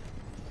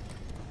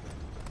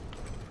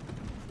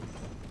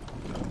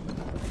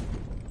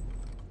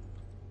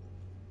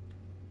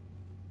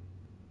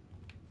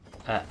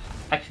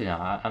 Actually,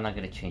 no, I'm not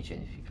gonna change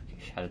anything. Okay.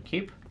 Shadow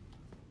Keep.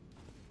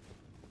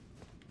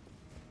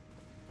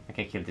 I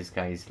can kill this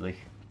guy easily.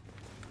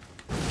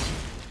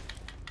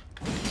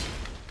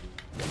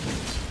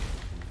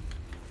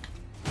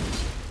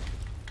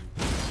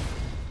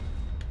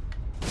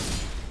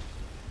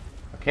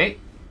 Okay,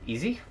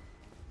 easy.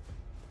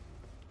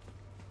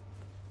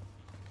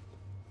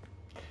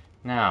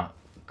 Now,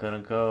 gonna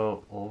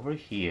go over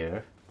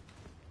here.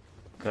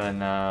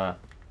 Gonna...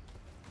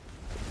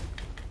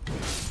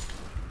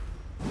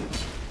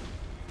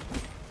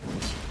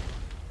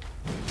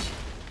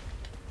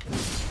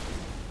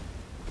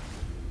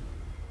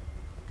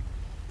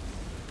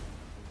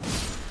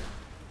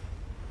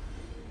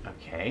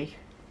 Okay.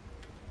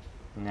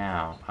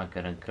 Now, I'm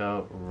gonna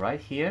go right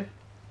here.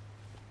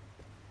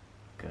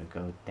 Gonna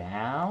go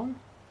down.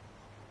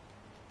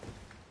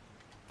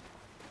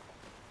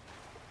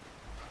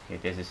 Okay,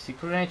 there's a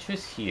secret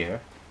entrance here.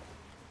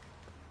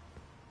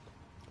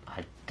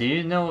 I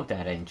do know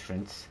that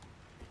entrance.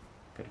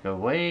 Gonna go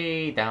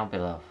way down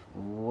below.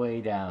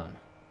 Way down.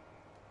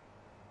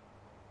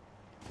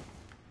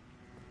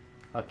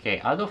 Okay,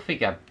 I don't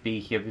think I've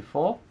been here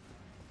before.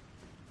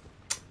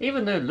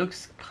 Even though it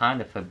looks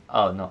kind of a...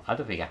 Oh no, I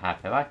don't think I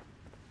have I?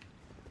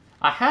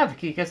 I have,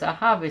 because I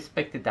have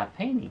inspected that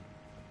painting.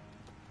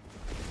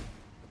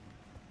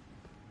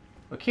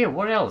 Okay,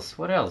 what else?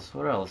 What else?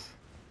 What else?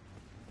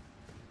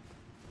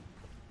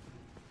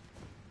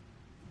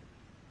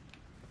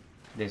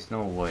 There's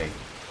no way.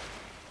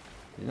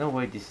 There's no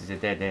way this is a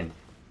dead end.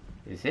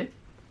 Is it?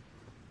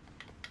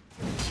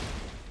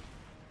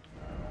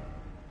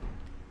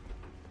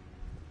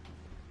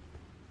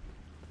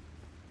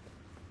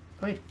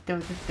 Wait, there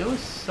was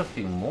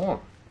something more.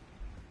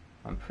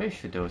 I'm pretty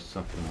sure there was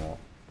something more.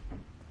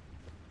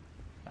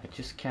 I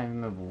just can't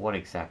remember what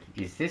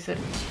exactly. Is this a...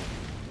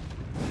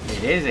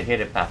 It is a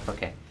hidden path,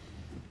 okay.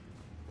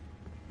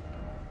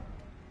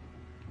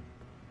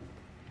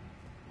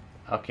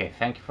 Okay,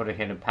 thank you for the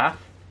hidden path.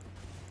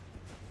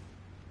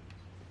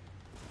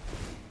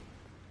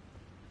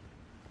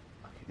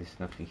 Okay, there's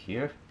nothing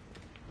here.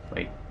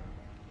 Wait.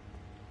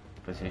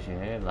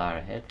 Position here, ladder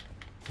ahead.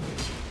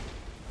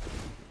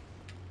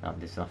 No,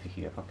 there's nothing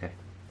here, okay.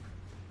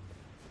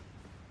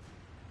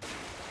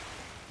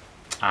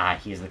 Ah,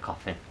 here's the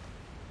coffin.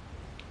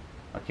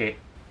 Okay,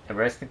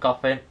 arrest the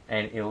coffin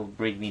and it will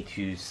bring me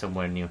to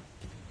somewhere new.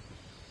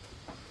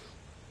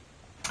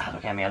 Ah,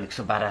 look at me, I look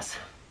so badass.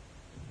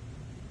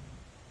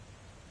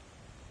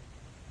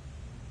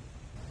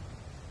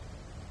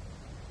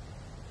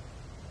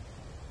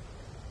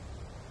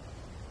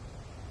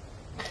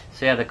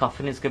 So yeah, the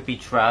coffin is gonna be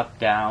trapped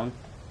down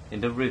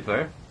in the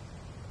river.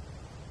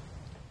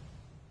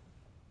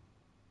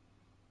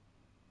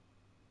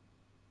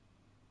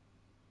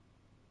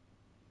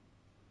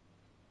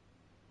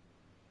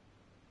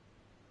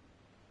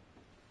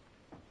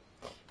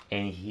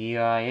 And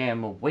here I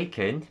am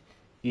awakened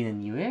in a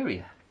new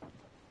area.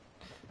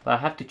 But I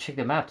have to check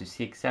the map to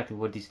see exactly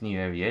what this new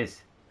area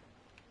is.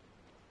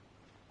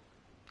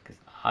 Because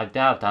I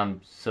doubt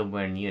I'm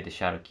somewhere near the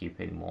Shadow Keep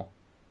anymore.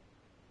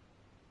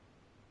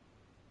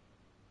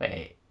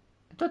 Wait,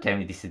 don't tell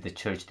me this is the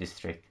church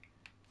district.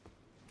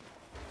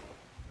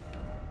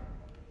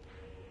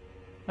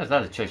 That's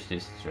not the church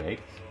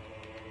district.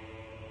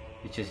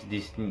 It's just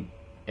this new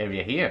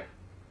area here.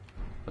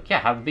 Okay, I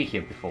haven't been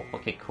here before.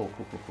 Okay, cool.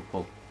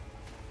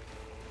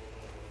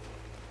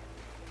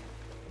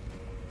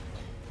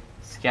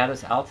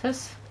 Scadus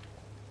Altus.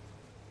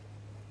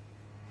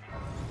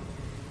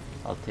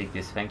 I'll take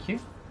this, thank you.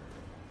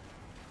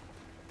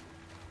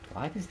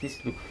 Why does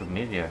this look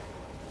familiar?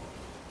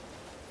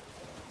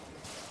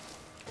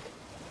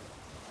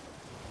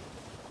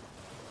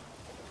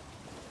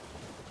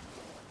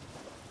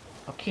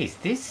 Okay, is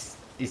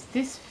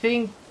this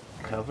thing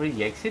covering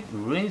the exit?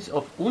 Ruins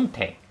of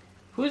Unte.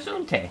 Who's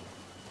Unte?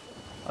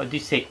 Or do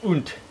you say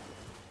Unt?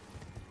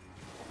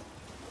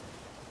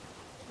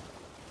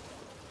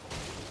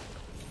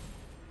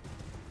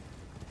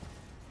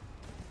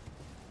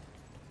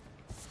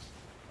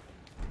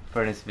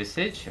 Furnace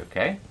Visage,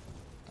 okay.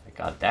 I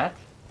got that.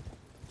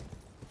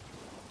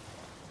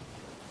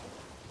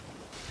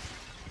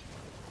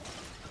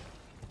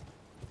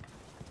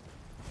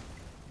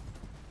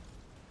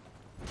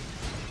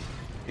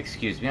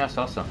 Excuse me, I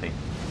saw something.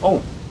 Oh,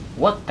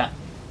 what the?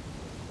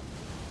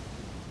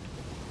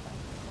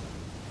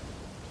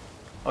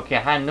 Okay, I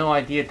had no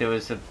idea there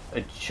was a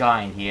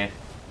giant here.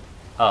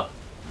 Oh.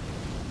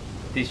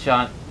 This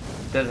giant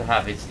doesn't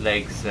have its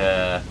legs,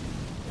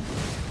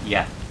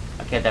 yeah.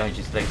 I can't damage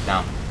his legs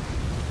now.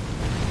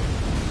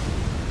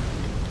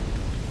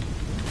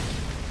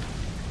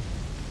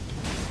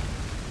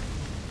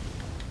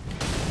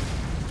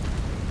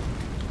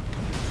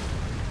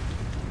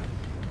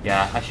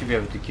 Yeah, I should be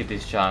able to kill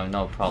this giant,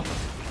 no problem.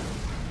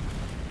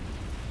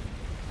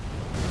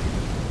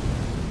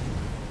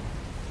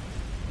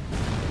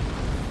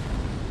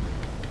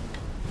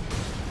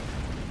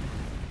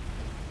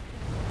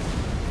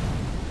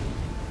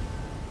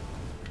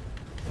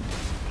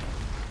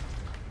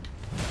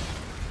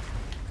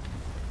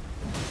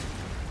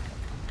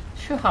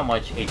 sure how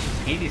much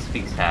HP these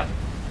things have,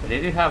 but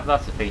they do have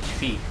lots of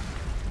HP.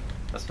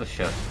 That's for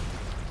sure.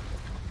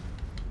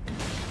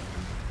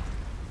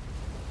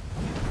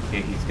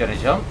 Okay, he's gonna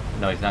jump.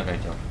 No, he's not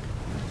gonna jump.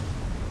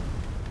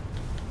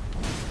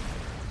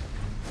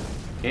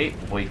 Okay,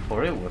 wait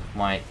for it with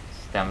my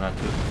stamina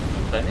to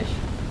replenish.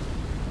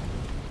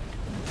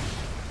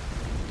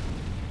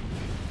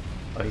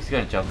 Oh, he's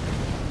gonna jump.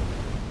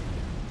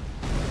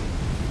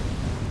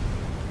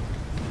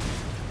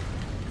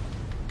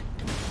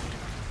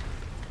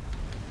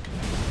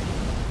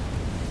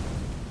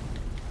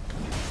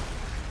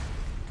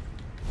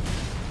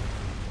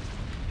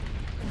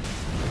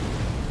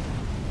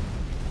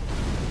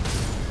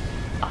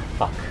 Ah,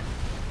 fuck.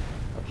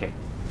 Okay.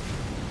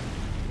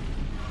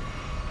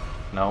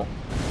 No.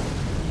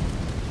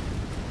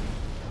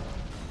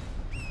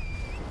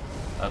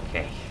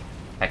 Okay.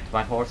 Back to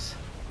my horse.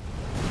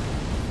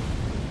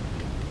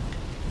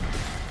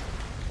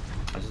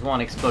 I just want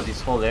to explore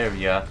this whole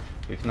area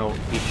with no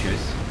issues.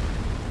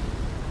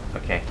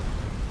 Okay.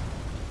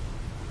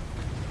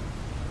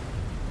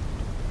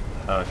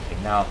 Okay,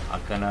 now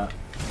I'm gonna...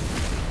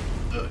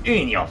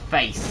 In your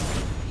face!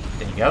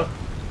 There you go.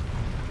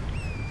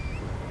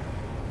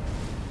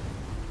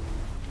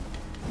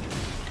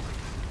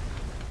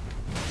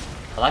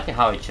 I like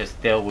how it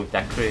just dealt with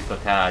that critical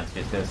attack,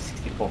 just does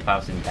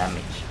 64,000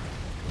 damage.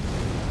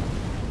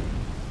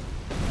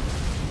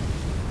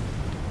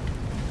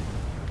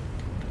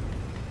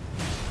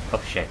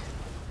 Oh shit.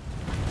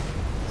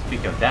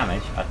 Speaking of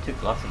damage, I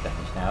took lots of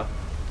damage now.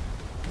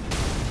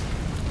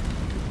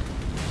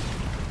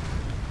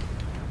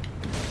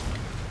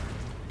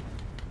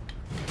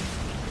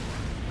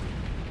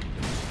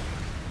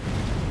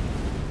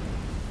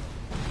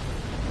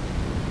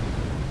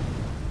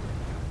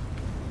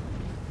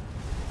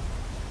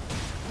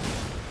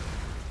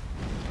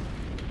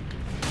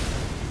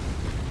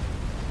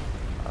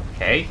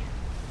 Okay.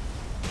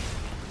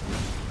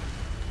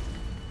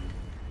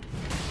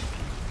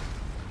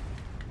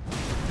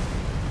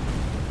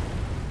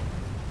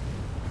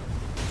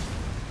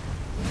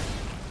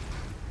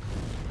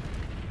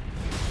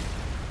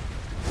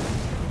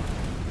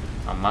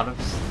 I'm out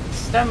of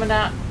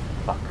stamina.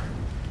 Fuck.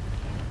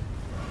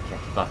 Okay,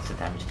 lots of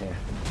damage there.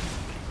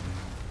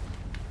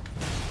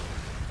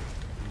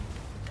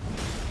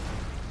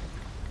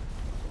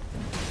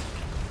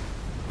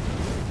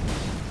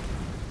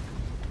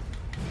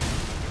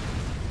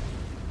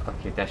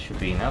 Okay, that should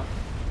be enough.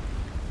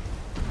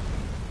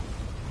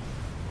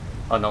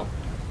 Oh no.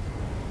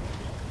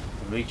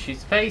 Reach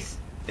his face.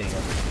 There you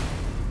go.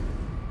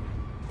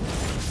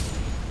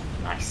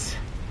 Nice.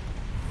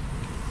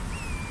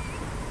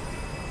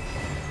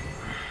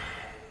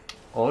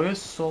 Oil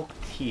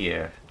soaked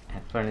here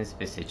and furnace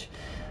visage.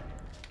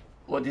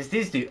 What does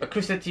this do? A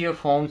crystal tear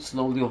forms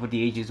slowly over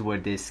the edges where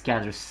the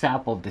scattered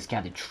sap of the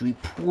scattered tree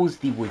pours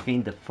deep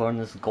within the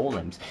furnace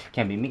golems.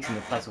 Can be mixed in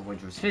the place of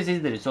dangerous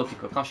physics. The resulting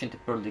concoction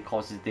temporarily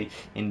causes the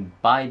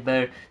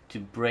imbiber to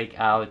break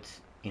out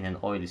in an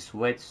oily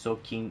sweat,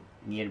 soaking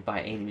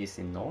nearby enemies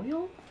in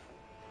oil.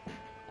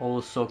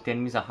 All soaked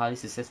enemies are highly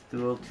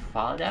susceptible to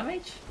fire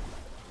damage.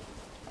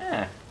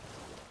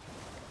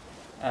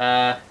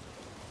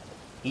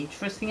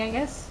 Interesting, I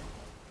guess.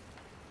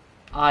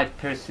 I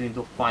personally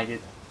don't find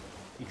it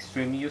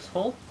extremely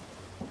useful,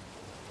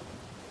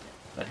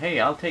 but hey,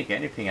 I'll take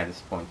anything at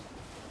this point.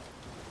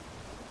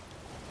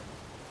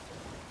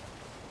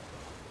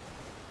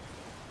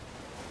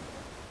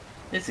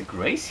 There's a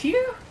grace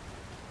here?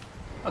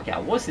 Okay, I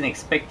wasn't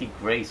expecting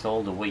grace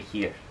all the way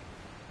here.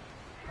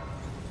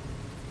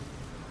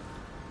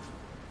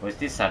 What's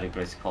this side of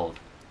grace called?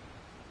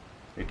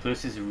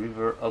 Recluse's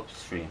river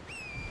upstream.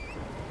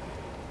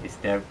 Is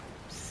there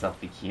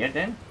something here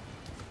then?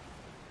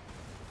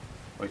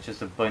 Or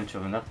just a bunch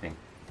of nothing?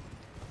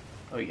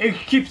 Oh, it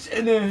keeps...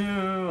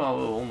 I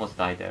almost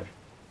died there.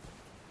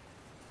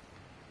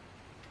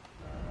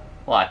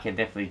 Well, I can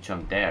definitely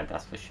jump there,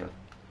 that's for sure.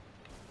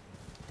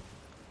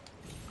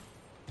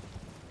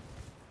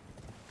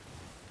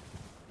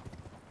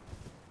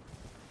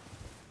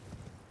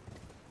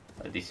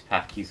 This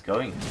path keeps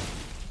going.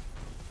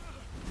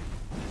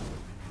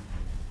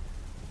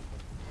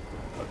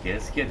 Okay,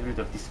 let's get rid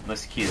of these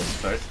mosquitoes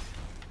first.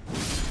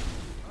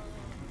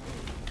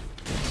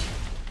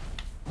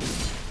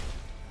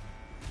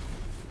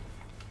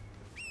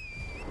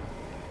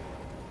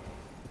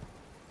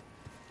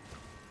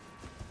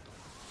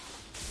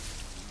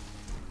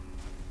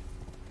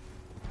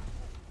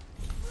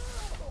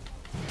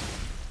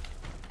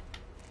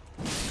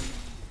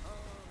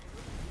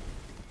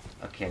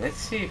 Okay, let's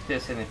see if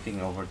there's anything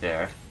over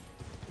there.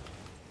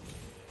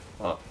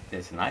 Well,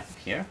 there's an item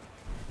here.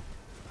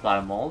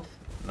 Fly mold,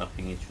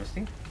 nothing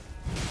interesting.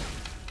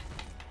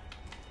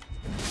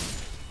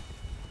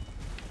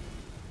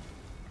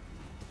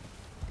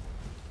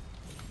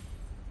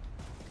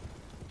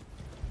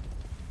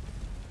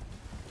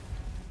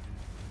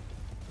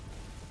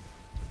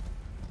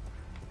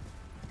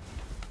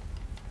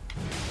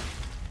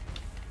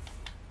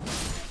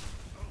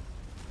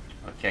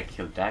 Okay, I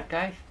killed that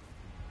guy.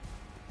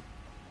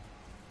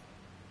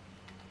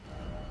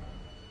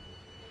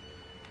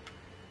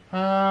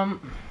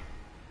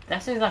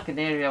 That seems like an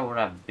area where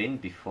I've been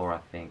before, I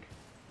think.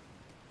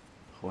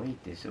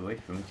 Wait, there's a way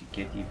for me to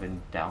get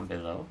even down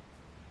below?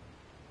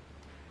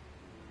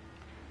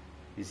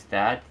 Is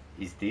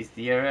this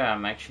the area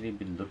I'm actually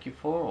been looking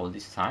for all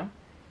this time?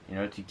 In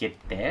order to get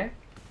there?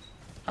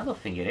 I don't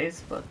think it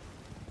is, but...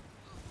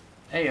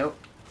 Hey yo,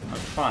 I'm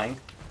trying.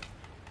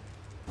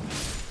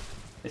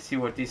 Let's see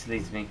where this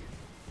leads me.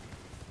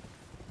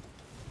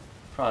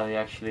 Probably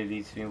actually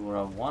leads me where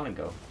I want to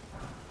go.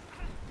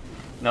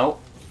 No,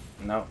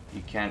 no,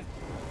 you can't.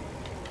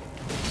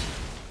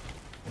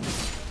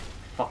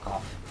 Fuck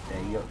off.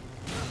 There you go.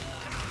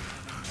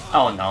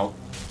 Oh no.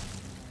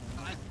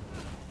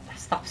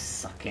 Stop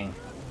sucking.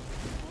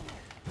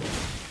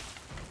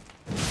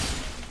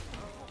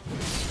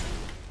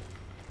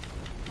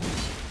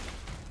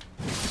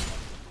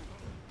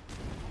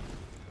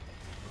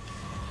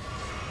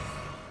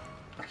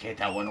 Okay,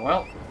 that went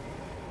well.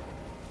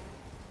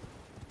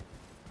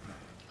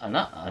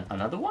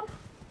 Another one?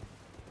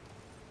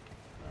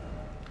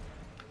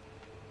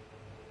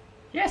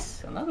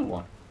 Yes, another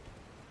one.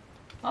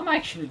 I'm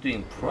actually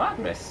doing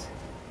progress.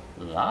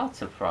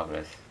 Lots of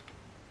progress.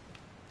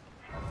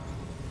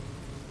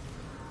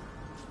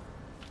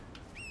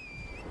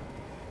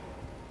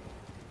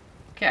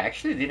 Okay, I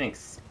actually didn't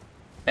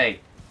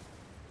expect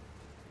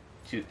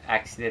to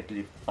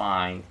accidentally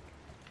find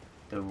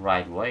the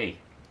right way.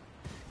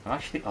 I'm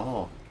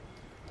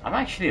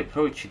actually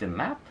approaching the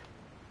map.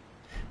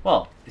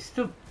 Well, it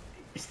still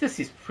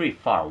is pretty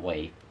far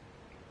away.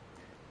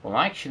 Well,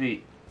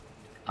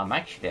 I'm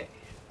actually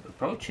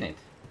approaching it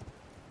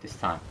this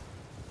time.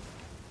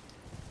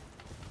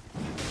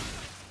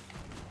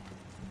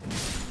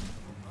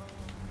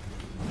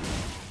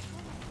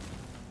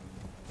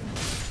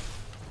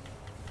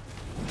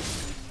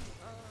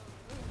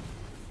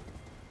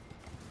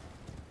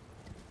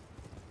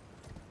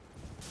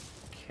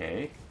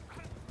 Okay.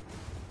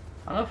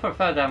 I know for a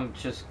fact I'm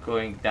just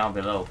going down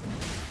below.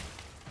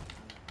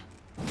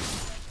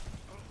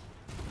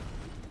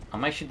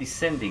 I'm actually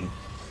descending.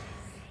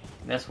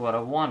 That's what I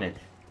wanted.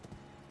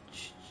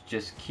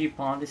 Just keep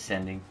on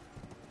descending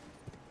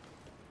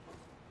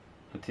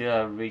until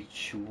I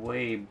reach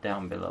way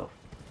down below.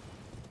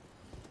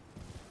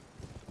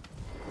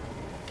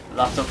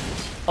 Lots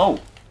of... Oh!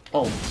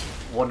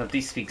 One of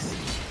these things.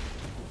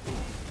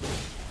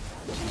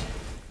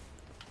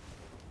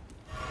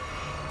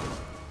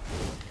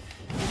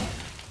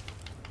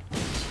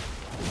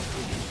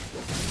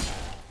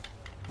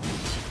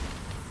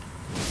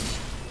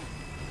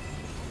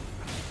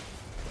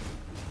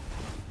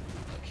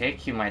 Okay,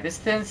 keep my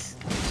distance,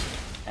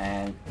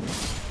 and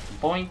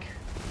boink,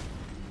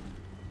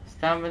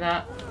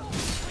 stamina,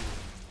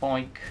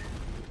 boink.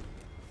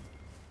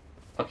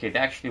 Okay, that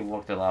actually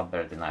worked a lot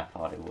better than I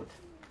thought it would.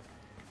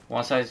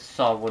 Once I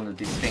saw one of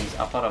these things,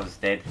 I thought I was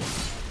dead.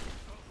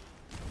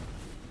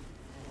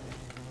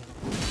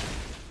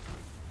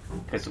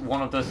 Because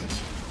one of those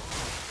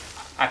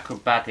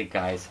acrobatic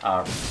guys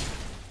are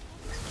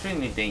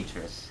extremely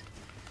dangerous.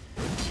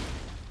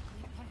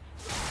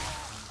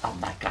 Oh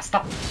my god,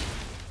 stop!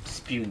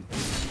 Spewing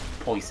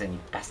poison, you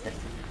bastard.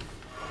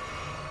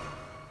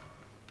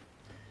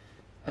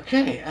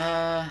 Okay,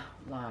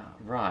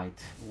 right,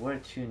 where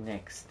to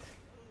next?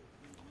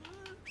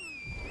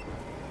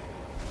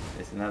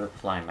 There's another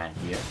flyman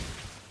here,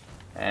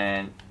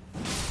 and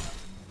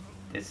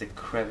there's a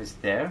crevice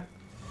there.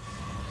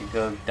 I could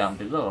go down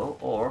below,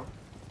 or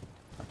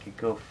I could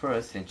go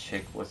first and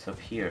check what's up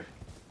here.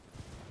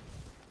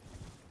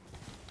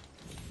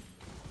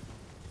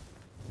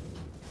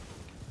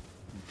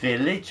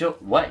 Village of...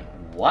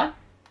 What?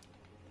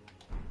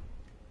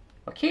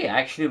 Okay, I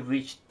actually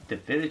reached the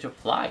village of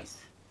flies.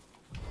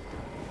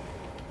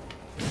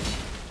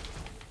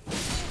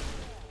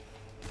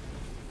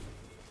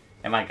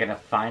 Am I gonna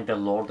find the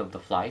Lord of the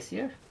Flies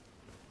here?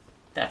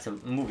 That's a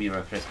movie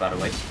reference, by the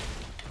way.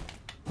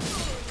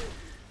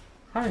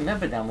 I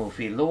remember that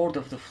movie, Lord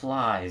of the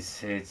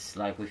Flies. It's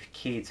like with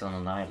kids on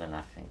an island,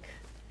 I think.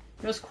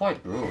 It was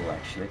quite brutal,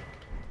 actually.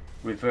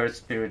 Reverse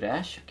Spirit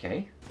Ash,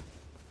 okay.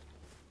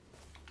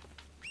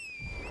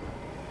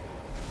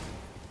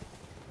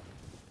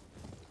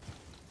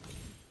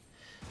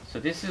 So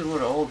this is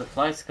where all the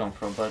flies come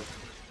from, but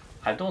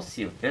I don't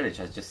see a village,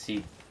 I just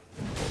see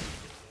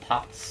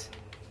pots.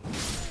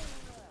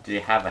 Do they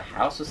have a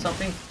house or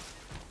something?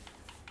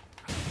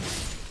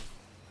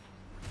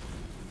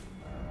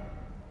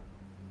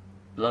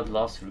 Blood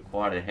loss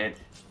required ahead.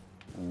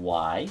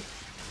 Why?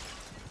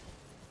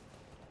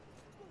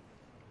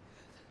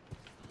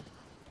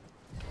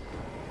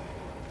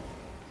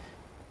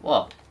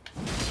 Well,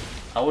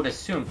 I would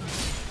assume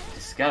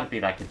there's gotta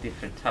be like a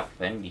different type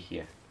of enemy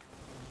here.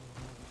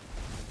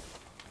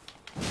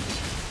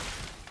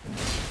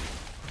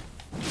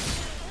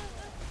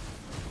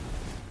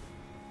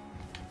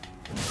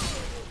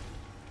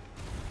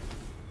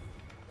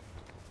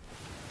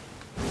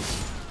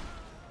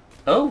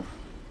 Oh!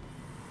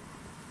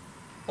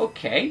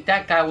 Okay,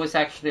 that guy was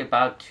actually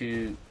about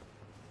to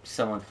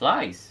summon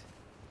flies.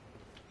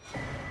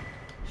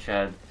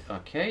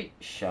 Okay,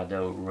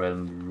 Shadow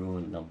Realm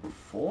Rune number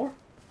 4.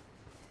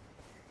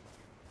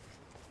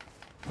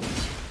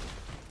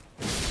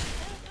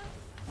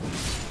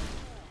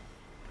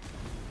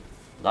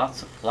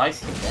 Lots of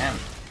flies here, damn.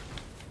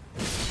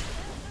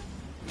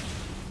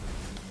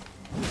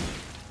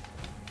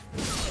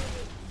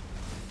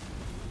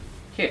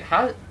 Okay,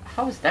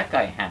 how is that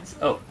guy hands?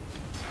 Oh.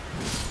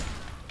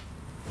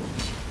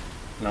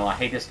 No, I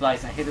hate this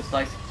slice, I hate this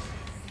slice.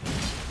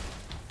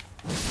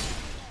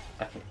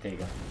 Okay, there you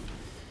go.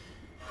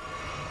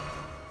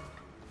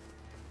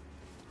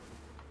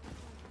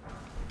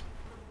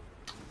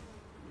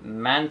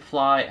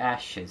 Manfly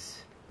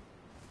ashes.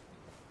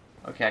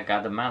 Okay, I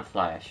got the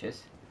manfly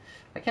ashes.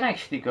 I can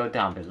actually go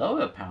down below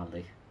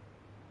apparently.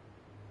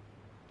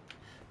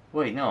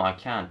 Wait, no, I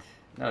can't.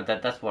 No,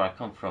 that's where I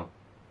come from.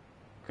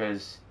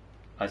 Because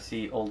I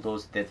see all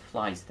those dead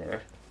flies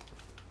there.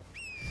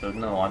 So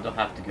no, I don't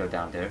have to go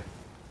down there.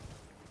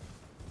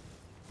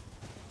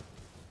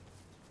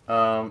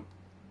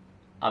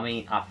 I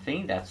mean, I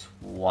think that's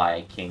why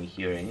I came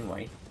here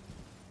anyway.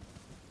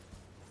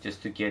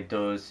 Just to get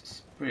those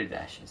spirit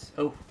ashes.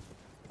 Oh!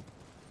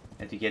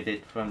 And to get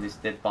it from this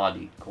dead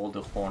body called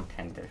the Horn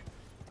Tender.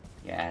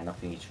 Yeah,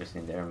 nothing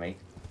interesting there, mate.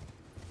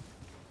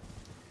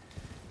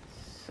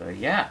 So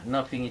yeah,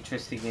 nothing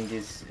interesting in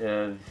this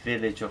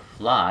village of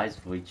flies,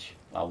 which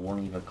I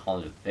won't even call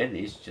it a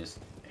village, just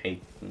a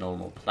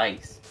normal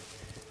place.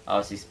 I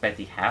was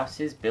expecting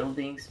houses,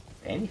 buildings,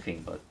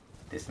 anything, but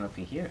there's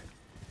nothing here.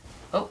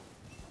 Oh,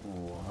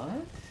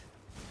 what?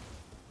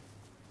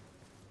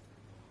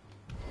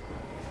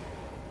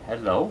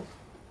 Hello?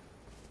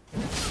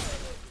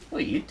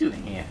 What are you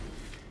doing here?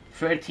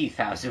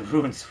 30,000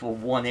 runes for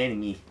one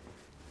enemy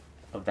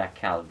of that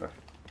caliber.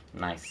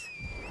 Nice.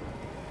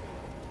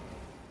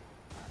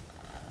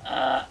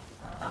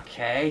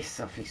 Okay,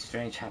 something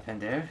strange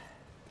happened there.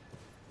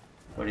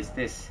 What is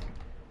this?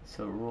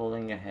 So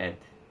rolling ahead.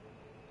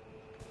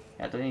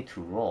 I don't need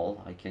to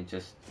roll, I can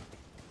just...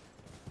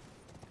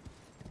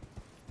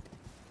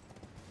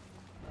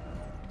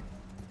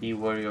 be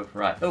wary of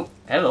right. Oh,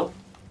 hello!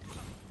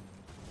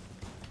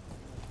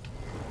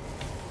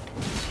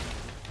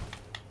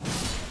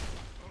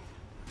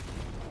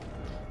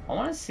 I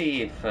want to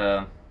see if...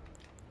 okay,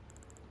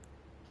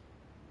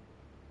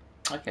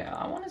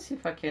 I want to see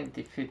if I can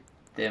defeat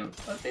them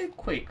a bit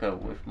quicker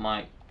with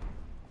my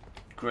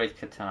great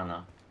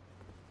katana.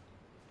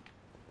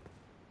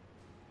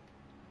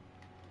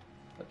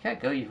 Okay,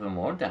 go even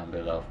more down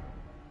below.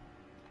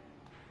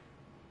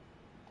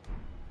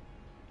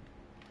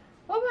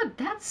 What about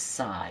that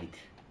side?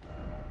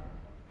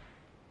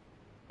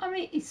 I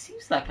mean, it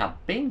seems like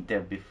I've been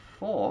there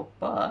before,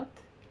 but...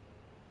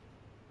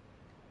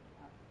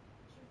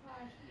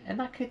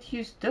 and I could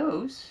use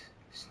those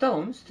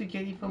stones to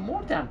get even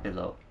more down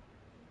below.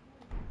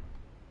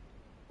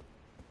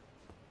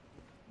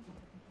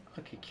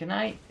 Okay, can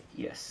I?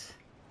 Yes.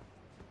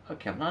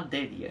 Okay, I'm not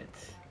dead yet.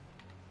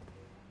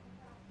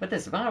 But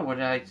doesn't matter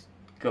whether I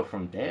go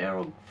from there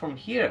or from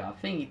here. I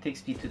think it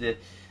takes me to the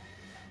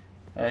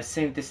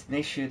same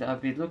destination that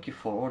I've been looking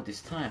for all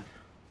this time.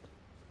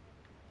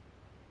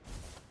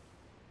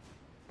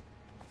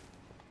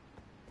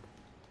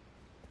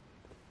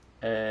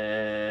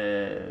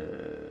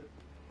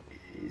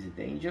 Is it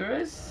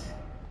dangerous?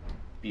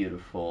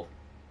 Beautiful.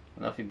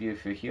 Nothing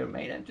beautiful here,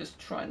 mate. I'm just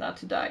trying not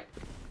to die.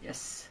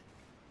 Yes.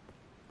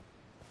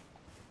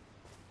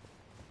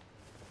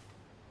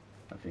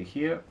 Nothing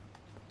here.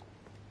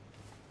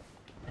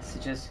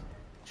 Messages.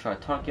 Try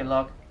target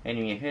lock.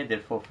 Enemy ahead,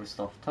 therefore first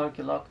off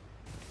target lock.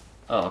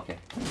 Oh, okay.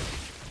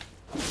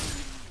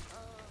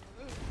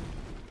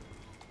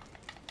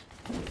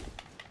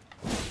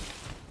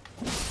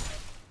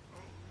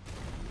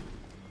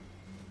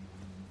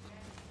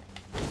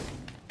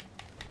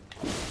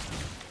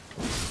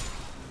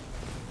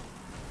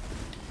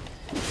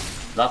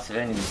 Lots of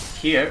enemies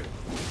here.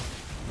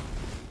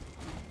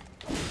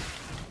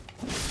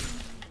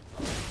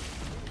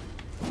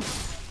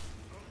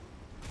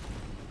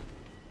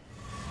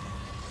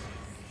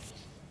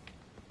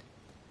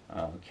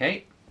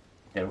 Okay,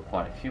 there were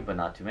quite a few, but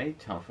not too many.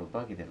 Time for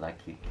buggy, they're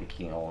likely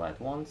clicking all at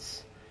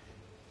once.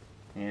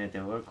 Yeah,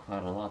 there were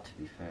quite a lot to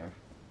be fair.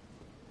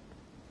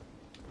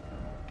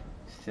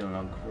 Still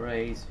no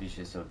grace,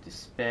 visions of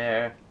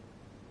despair.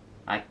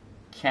 I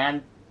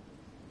can't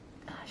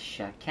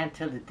I can't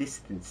tell the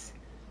distance.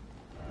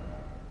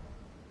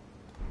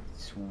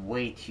 It's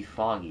way too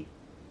foggy.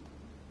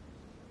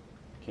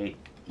 Okay,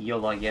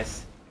 YOLO I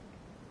guess.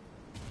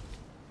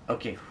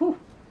 Okay, whew.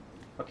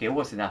 Okay, it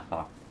wasn't that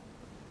far.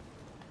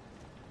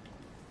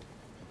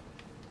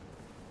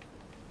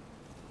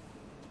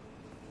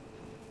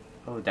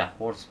 Oh, that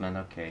horseman,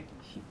 okay.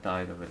 He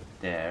died over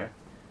there.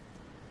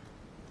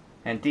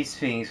 And these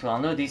things, well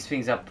I know these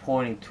things are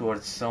pointing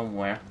towards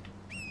somewhere.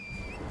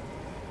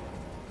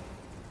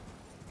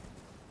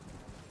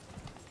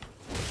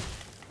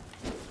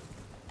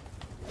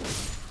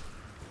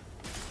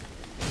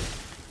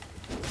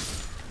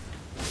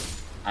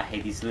 I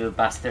hate these little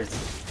bastards.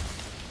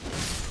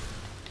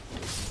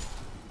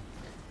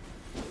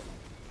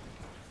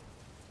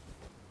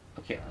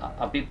 Okay,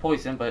 I'll be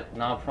poisoned, but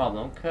not a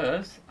problem,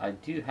 because I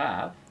do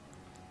have...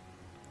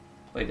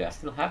 Wait, do I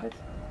still have it?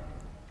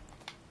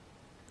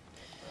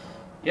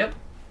 Yep,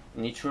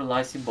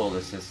 neutralizing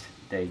boluses.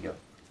 There you go.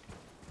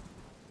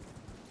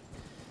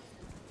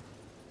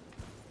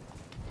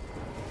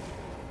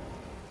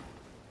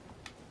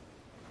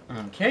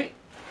 Okay.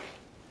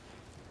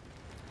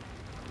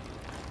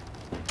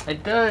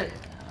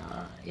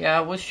 Yeah,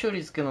 I was sure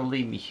he's gonna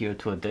lead me here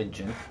to a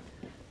dungeon.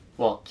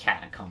 Well,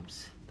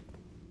 catacombs.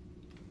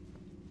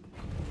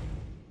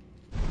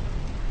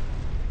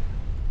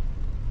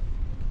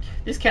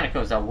 These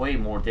catacombs are way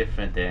more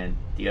different than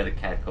the other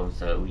catacombs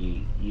that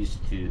we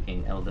used to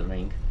in Elden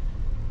Ring.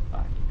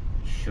 But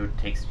it sure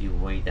takes me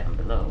way down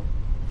below.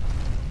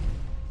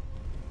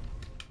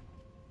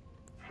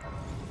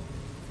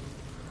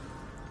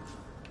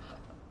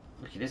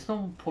 Okay, there's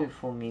no point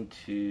for me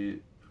to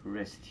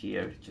rest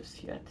here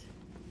just yet.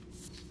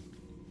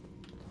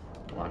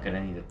 Well, I'm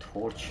gonna need a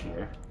torch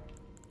here.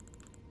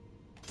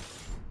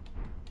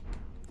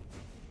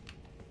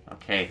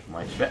 Okay,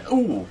 much better.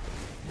 Ooh!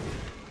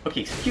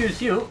 Okay,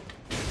 excuse you.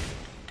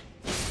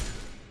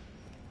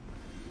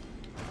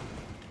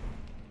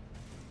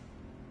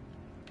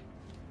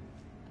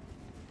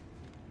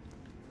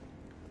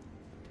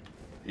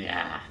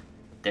 Yeah,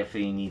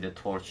 definitely need a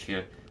torch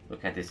here.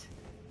 Look at this.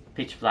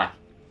 Pitch black.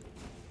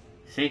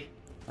 See?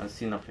 I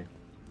see nothing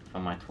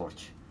from my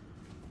torch.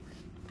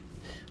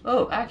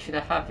 Oh, actually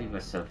I have even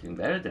something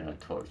better than a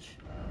torch.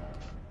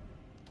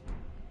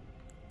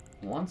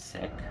 One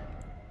sec.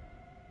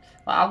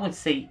 Well, I wouldn't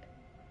say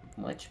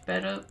much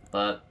better,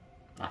 but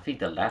I think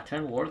the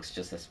lantern works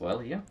just as well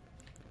here.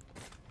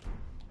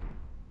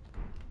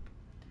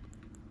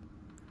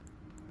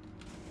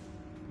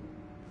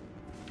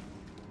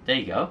 There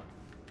you go.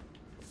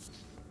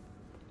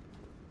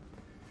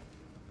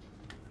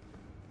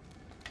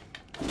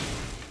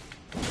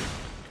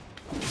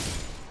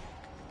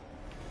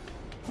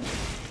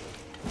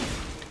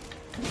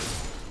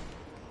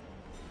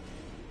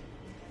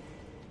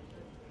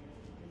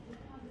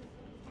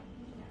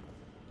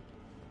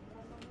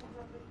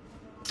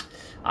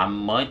 I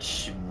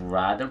much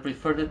rather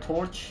prefer the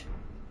torch.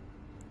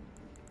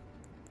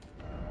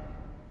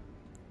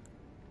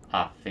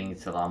 I think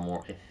it's a lot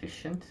more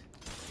efficient.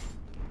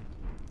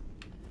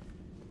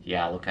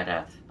 Yeah, look at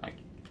that.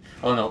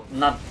 Oh no,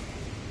 not...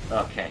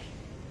 Okay.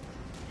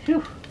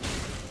 Phew.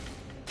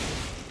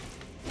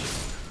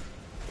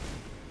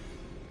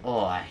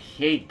 Oh, I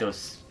hate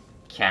those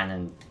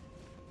cannon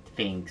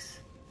things.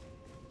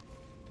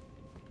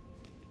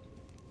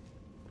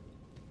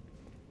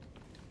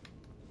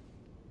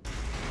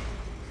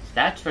 Is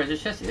that treasure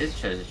chest? It is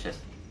treasure chest.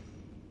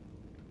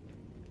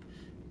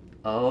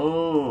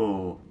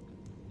 Oh.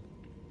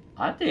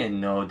 I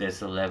didn't know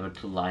there's a lever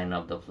to line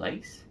up the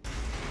place.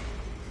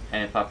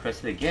 And if I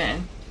press it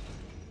again,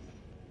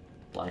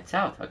 lights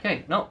out.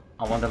 Okay, no,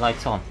 I want the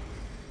lights on.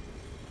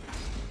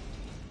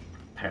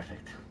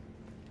 Perfect.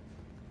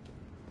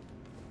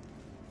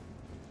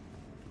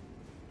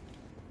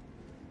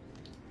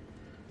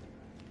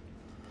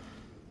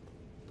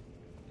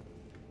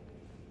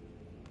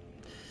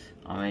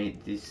 I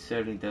mean, this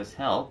certainly does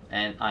help,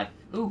 and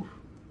ooh.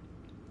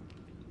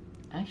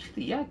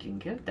 Actually, yeah, I can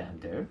get down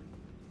there,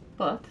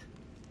 but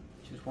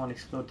just want to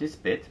explore this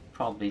bit.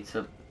 Probably it's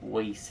a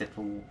way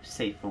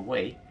safer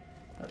way.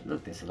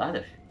 Look, there's a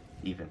ladder,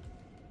 even.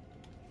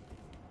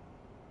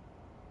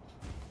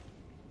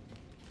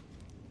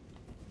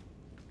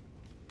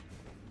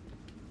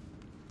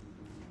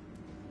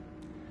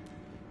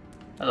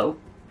 Hello.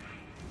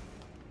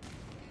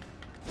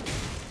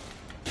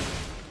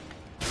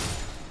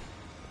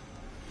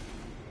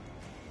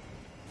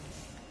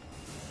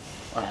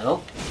 Oh,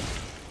 hello.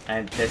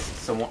 And there's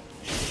someone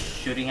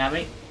shooting at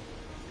me.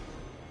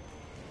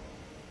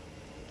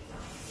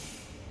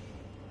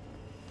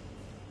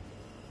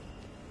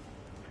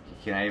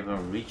 Can I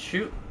even reach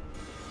you?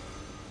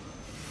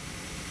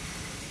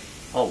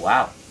 Oh,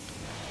 wow.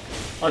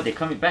 Oh, they're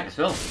coming back as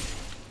well.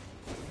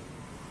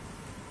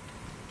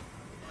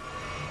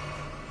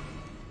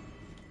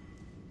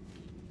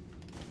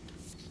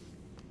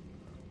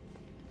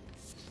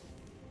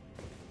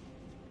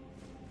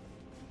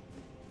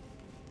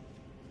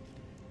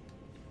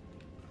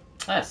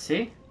 Ah,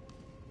 see?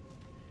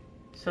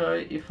 So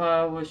if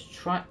I was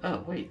trying...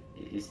 Oh, wait.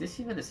 Is this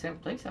even the same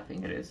place? I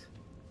think it is.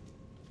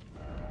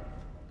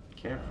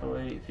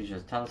 Carefully,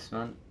 Fisher's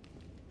talisman.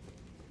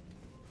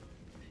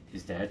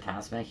 Is there a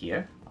talisman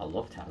here? I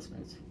love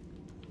talismans.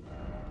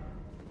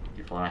 If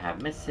you want to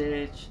have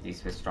message,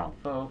 this is strong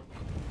foe.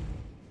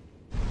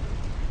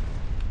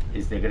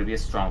 Is there gonna be a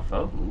strong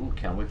foe? Ooh,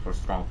 can't wait for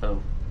strong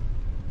foe.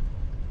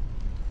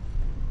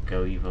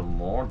 Go even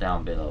more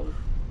down below.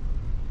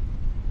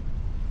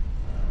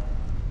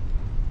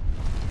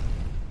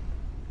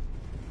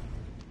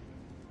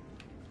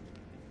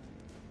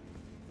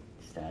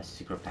 Is that a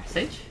secret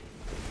passage?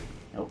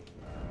 Nope.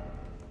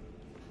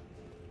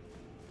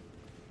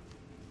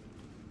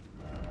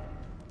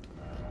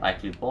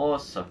 Likely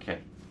boss, okay.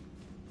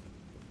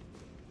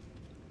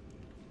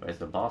 Where's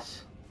the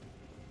boss?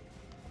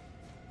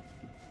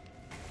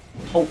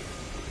 Oh,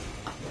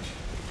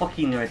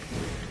 fucking nerd.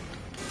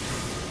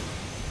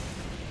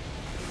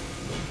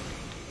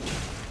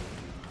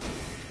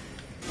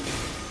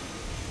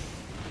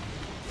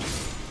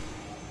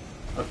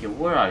 Okay,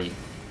 where are you?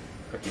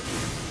 Okay,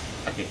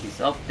 okay,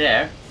 he's up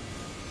there.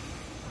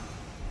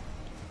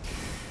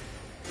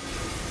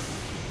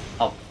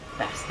 Oh,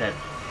 bastard.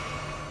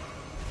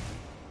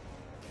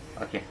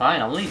 Okay,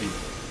 fine, I'm leaving.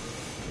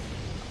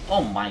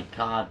 Oh my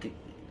god.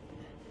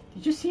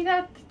 Did you see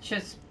that?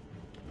 Just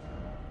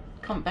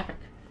come back.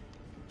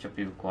 Jump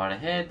you quite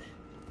ahead.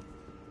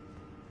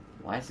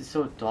 Why is it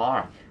so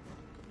dark?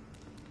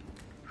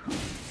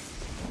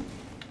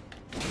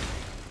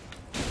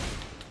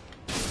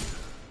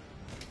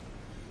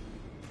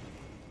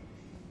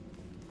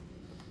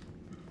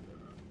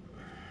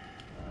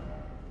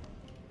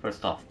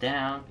 First off,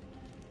 down.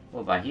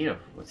 What about here?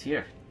 What's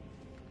here?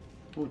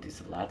 Ooh,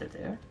 there's a ladder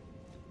there.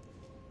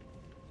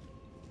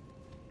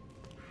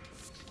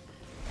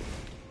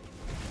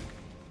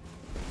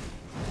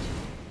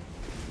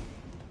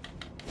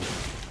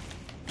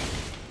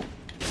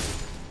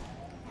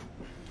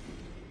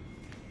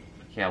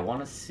 Okay, I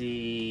want to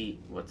see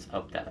what's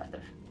up that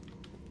ladder.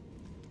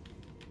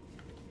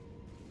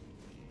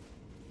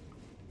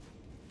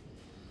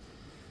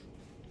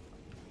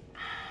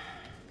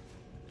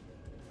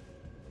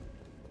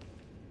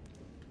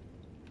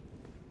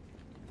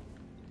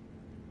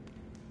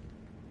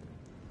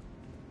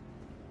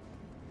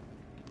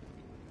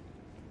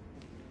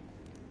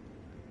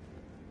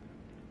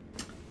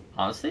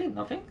 Honestly,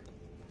 nothing?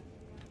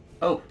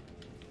 Oh.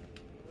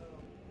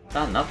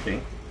 Not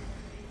nothing.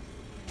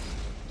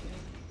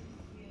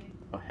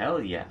 Oh,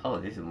 hell yeah. Oh,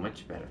 this is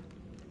much better.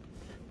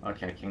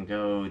 Okay, I can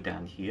go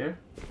down here.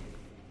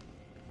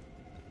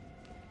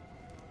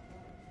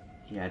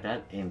 Yeah,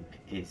 that imp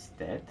is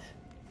dead.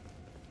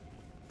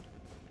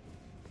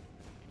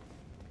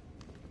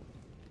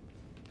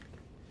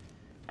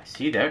 I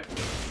see there.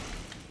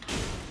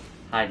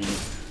 Hiding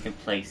in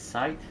plain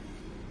sight.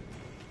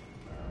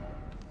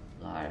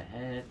 Lie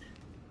ahead.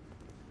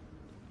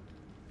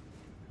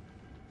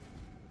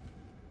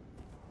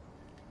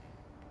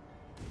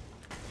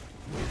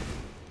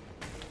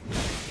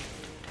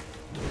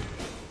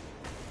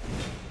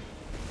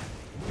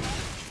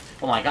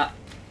 Oh my god.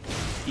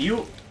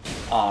 You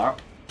are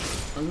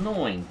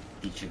annoying.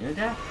 Did you know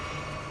that?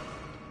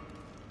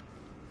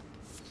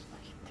 I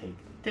can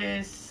take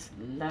this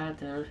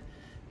ladder.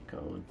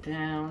 Go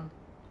down.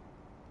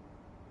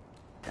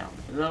 Down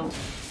below.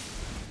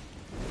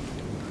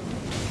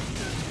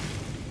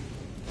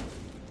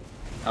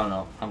 Oh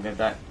no, I'm gonna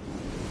die.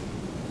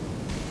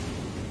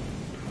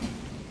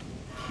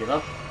 Heal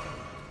up.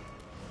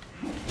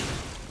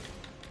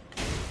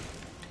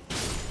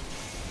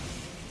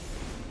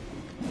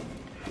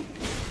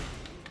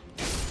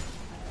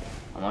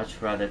 I'd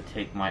much rather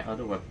take my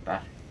other weapon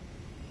back.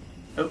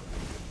 Oh.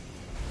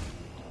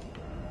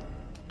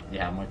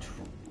 Yeah, I'd much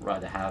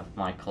rather have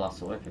my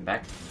colossal weapon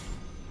back.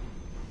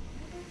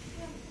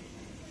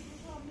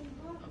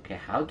 Okay,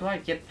 how do I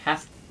get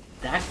past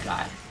that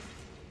guy?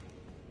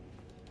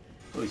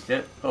 Who is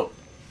that? Oh.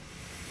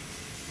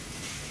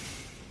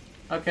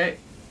 Okay.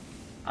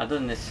 I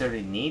don't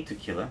necessarily need to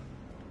kill him.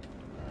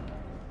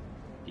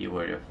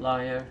 Beware of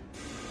liar.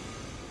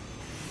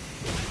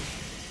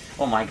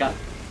 Oh my god.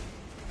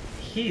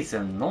 He's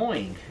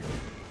annoying.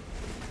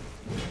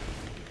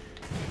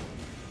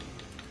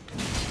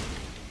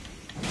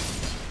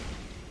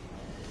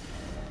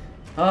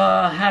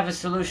 I have a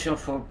solution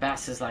for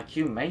bastards like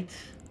you, mate.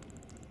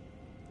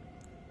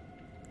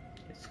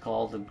 It's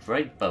called the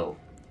Great Bow.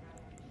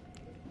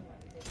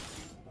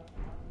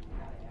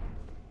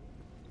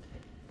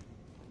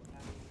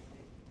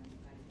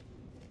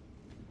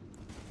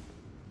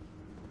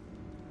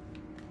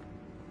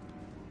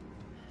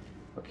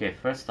 Okay,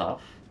 first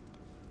off,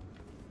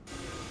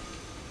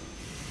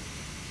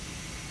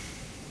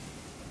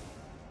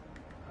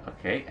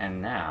 okay,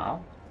 and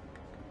now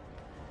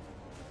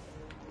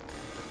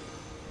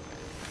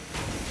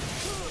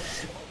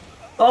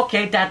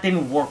okay, that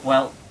didn't work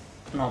well.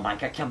 Oh my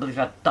god, I can't believe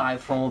I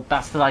died from a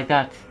bastard like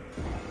that.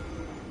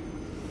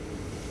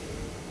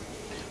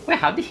 Wait,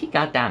 how did he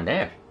get down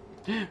there?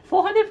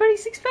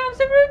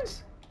 436,000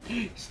 runes?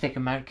 Stick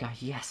America,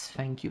 yes,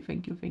 thank you,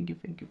 thank you, thank you,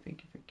 thank you,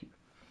 thank you, thank you.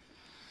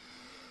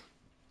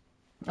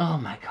 Oh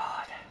my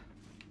god.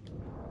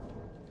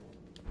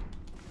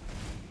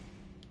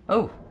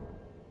 Oh.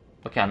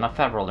 Okay, I'm not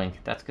fab rolling,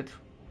 that's good.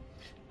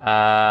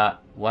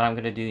 What I'm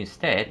gonna do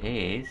instead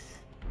is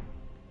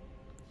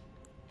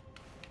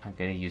I'm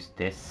gonna use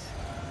this.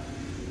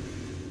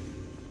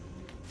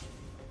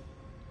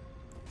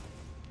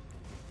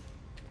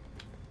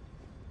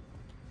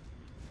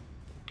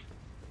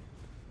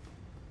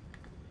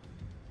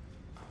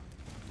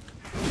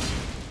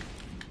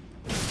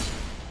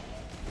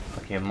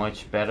 Okay,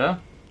 much better.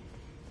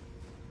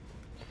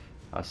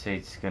 I'll say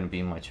it's gonna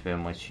be much better,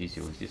 much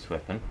easier with this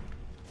weapon.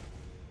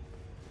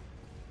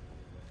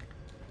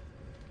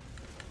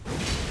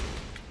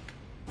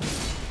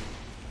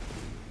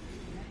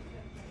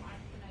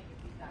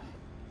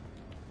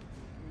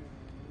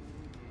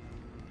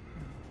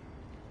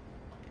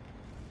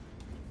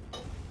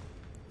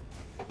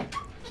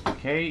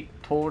 Okay,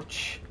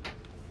 torch.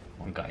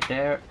 One guy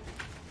there.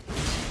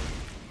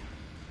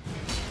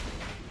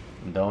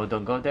 No,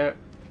 don't go there.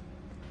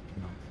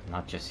 No,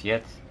 not just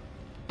yet.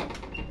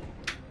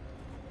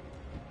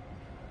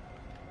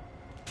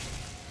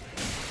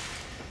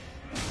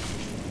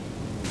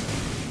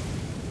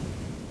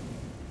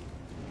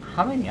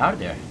 How many are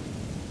there?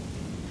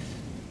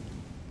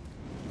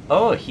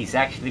 Oh, he's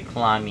actually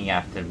climbing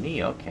after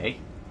me, okay.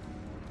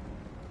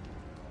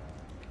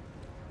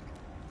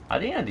 I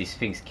didn't know these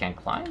things can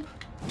climb.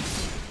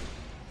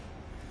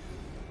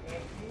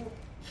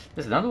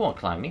 There's another one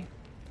climbing.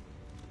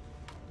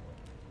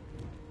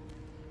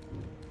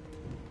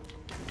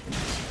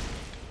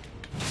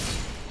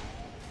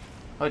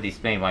 Oh,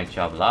 this made my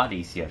job a lot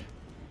easier.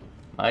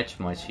 Much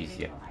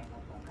easier.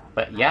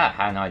 But yeah, I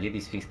had no idea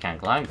these things can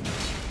climb.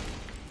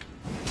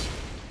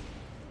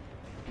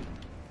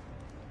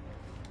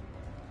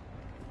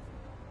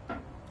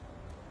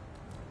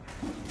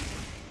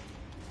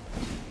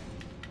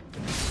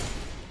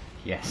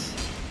 Yes.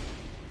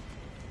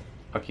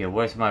 Okay,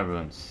 where's my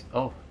runes?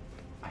 Oh,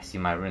 I see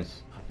my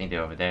runes. I think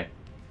they're over there.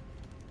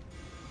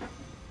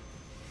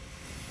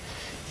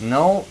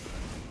 No.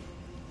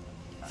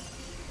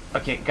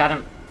 Okay, got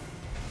him.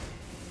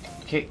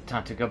 Okay,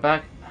 time to go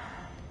back.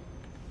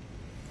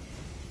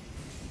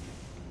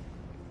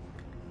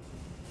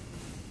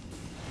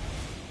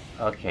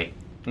 Okay,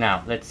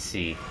 now let's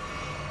see.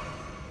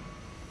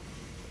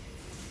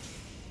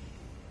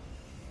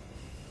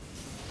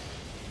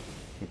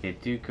 If they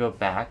do go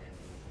back.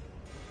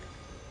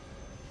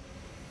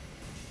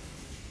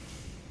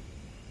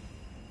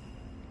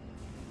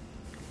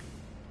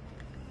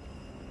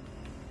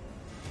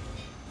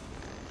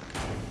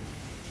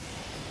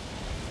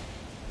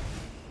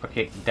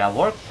 Okay, that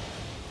worked.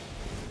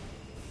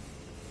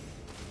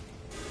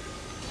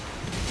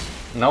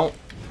 No.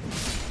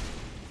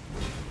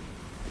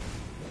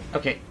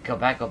 Okay, go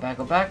back, go back,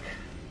 go back.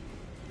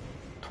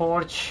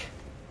 Torch.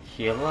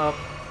 Heal up.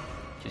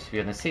 Just be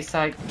on the safe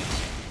side.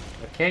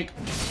 Okay.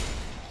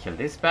 Kill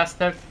this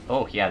bastard.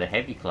 Oh, he had a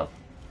heavy club.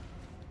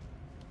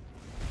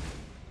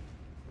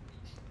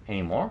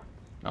 Any more?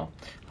 No.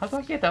 How do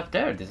I get up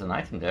there? There's an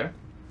item there.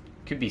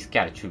 Could be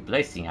scattered true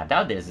blessing. I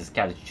doubt there's a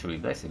scattered true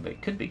blessing, but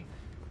it could be.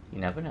 You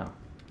never know.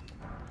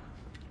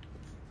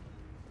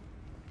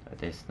 But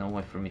there's no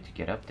way for me to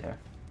get up there.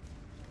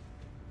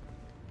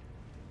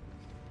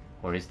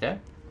 Or is there?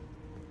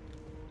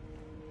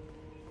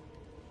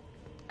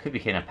 Could be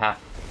hidden path.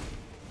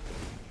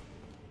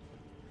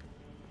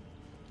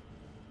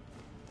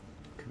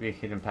 Could be a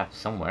hidden path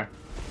somewhere.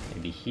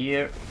 Maybe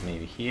here,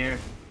 maybe here.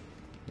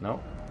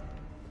 No.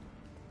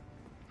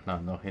 No,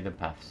 no hidden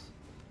paths.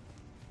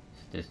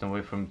 So there's no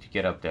way for me to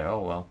get up there.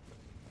 Oh well.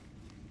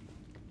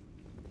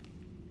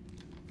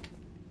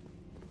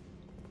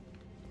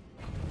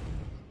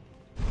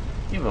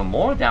 Even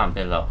more down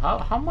below.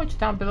 How much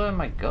down below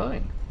am I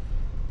going?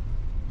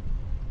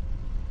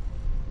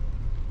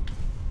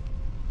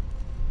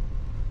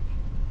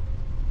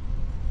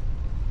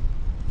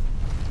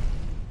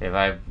 Have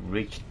I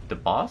reached the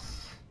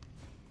boss?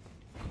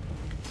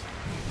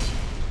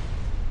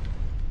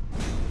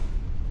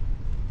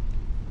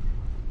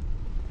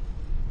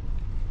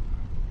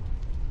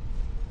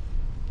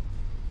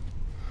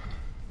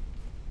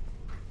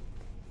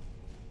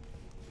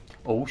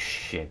 Oh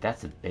shit,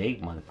 that's a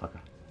big motherfucker.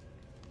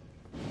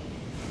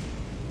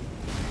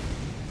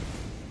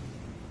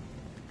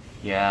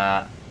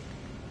 Yeah,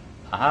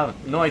 I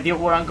have no idea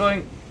where I'm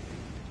going.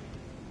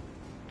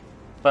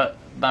 But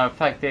matter of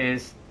fact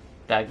is,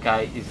 that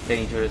guy is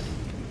dangerous.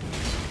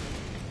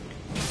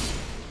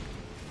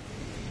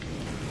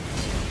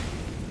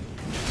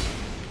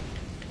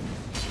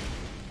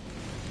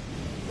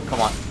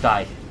 Come on,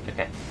 die.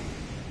 Okay.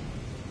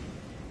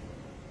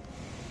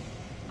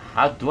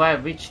 How do I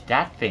reach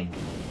that thing?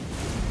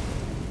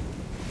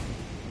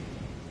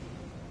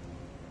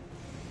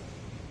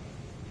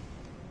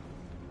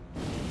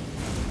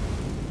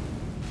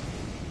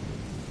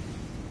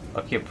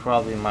 Okay,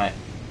 probably my...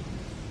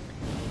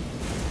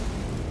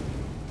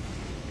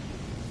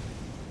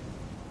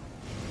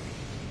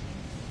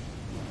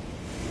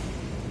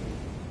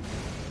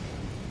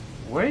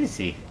 Where is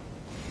he?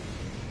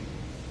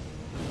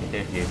 Okay,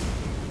 there he is.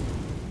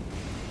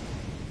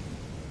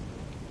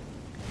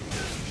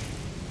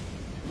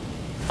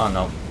 Oh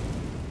no.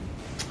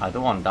 I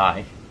don't want to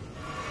die.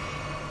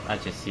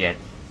 Not just yet.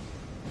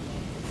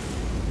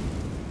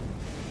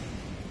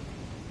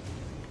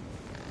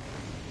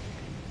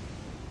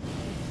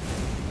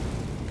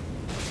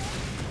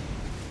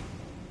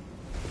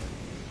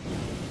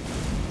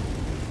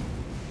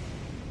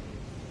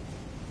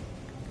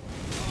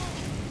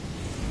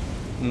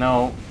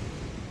 No.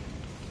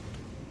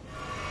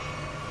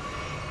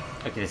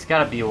 Okay, there's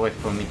gotta be a way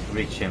for me to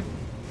reach him.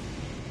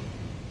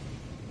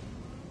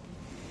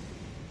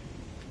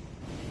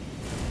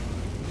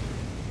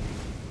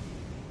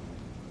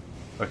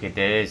 Okay,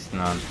 there is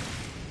none.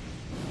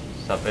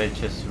 So I better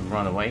just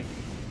run away.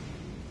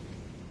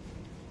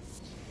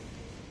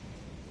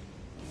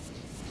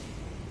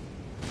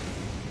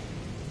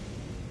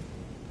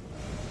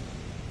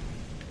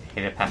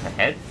 Hidden path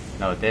ahead?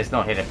 No, there's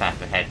no hidden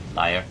path ahead,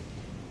 liar.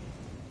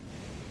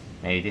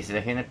 Maybe this is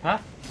a hidden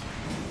path?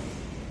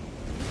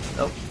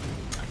 Oh,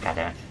 god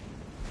damn it.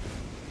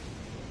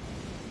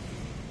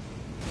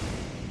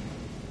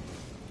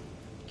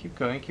 Keep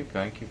going, keep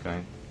going, keep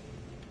going.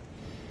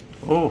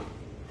 Oh!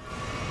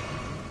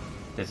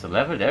 There's a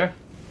lever there.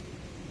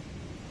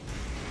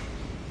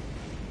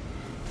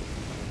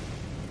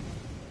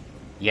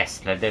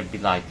 Yes, let there be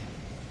light.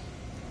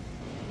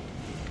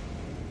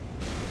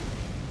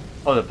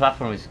 Oh, the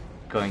platform is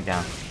going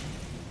down.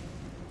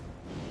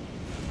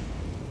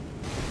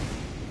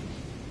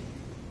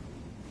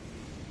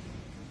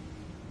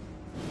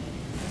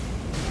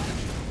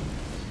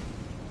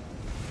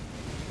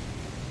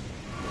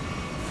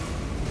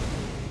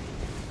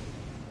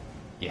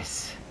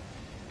 Yes.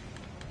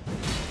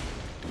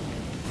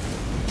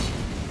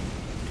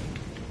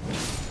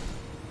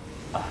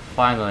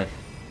 Finally.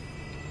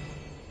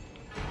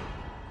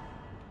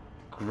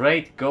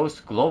 Great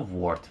Ghost Glove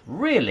Ward.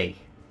 Really?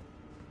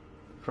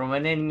 From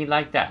an enemy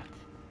like that?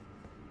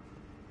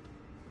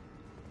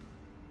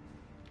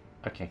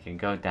 Okay, I can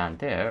go down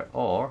there,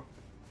 or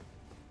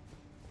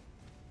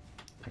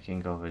I can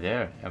go over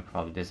there, and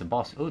probably there's a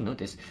boss. Oh, no,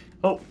 this.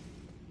 Oh!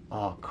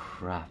 Oh,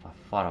 crap. I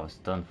thought I was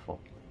done for.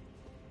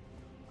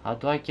 How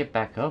do I get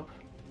back up?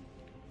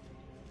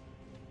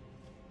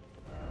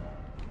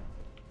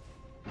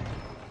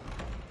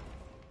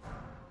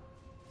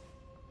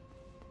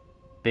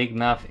 Big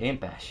Mouth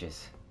Imp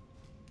Ashes.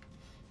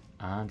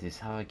 And this is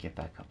how I get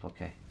back up,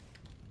 okay.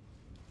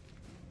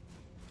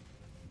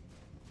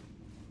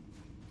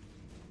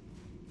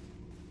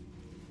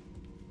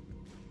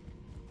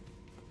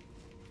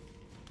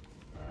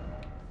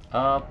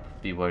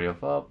 Up, be wary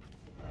of up.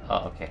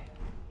 Oh, okay.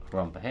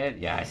 Rump ahead,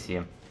 yeah, I see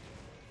him.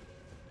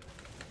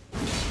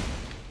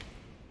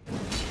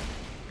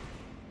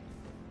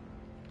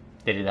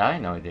 Did he die?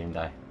 No, he didn't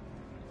die.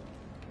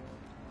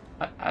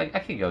 I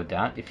can go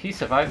down. If he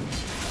survived,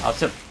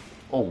 I'll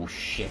oh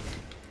shit.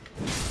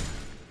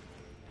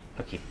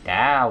 Okay,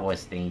 that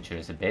was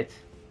dangerous a bit.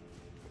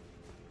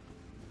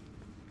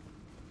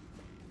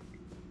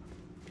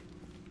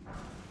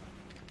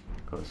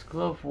 Goes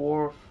Glove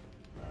Wharf.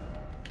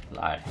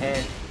 Fly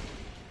ahead.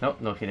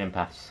 Nope, no hidden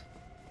paths.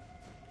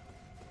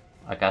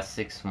 I got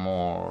 6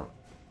 more.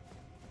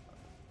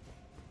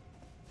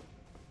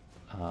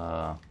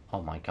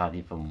 Oh my god,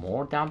 even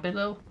more down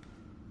below?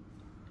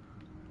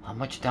 How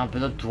much down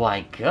below do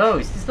I go?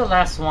 Is this the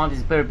last one?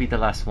 This better be the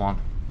last one.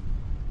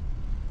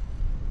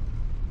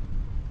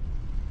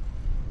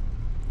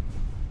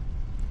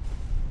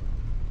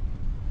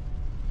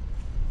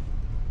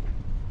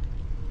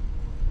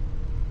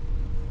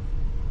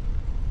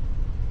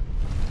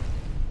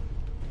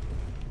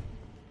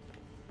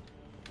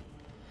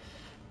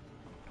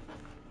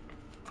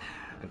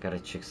 I gotta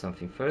check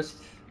something first.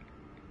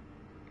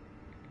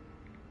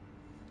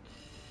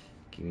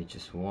 Give me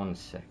just 1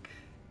 sec.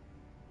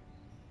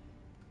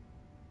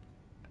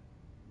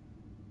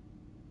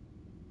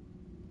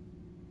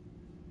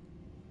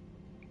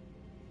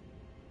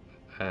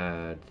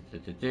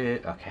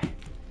 Okay.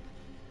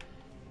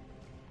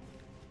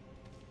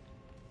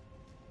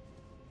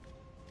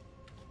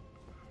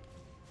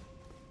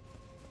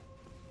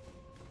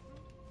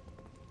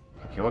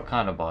 Okay, what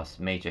kind of boss?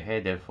 Major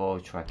head, therefore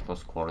try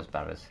close quarters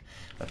battles.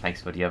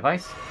 Thanks for the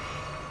advice.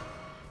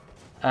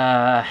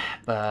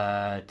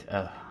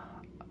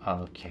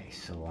 Okay,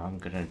 so what I'm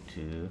gonna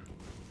do,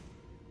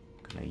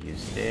 gonna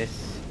use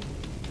this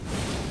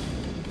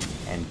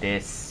and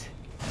this,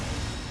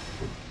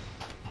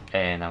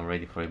 and I'm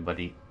ready for it,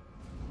 buddy.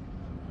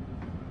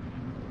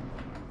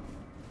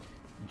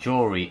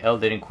 Jory,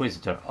 Elden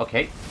Inquisitor.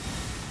 Okay.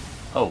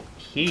 Oh,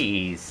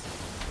 he's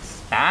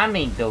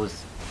spamming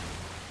those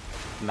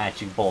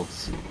magic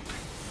bolts.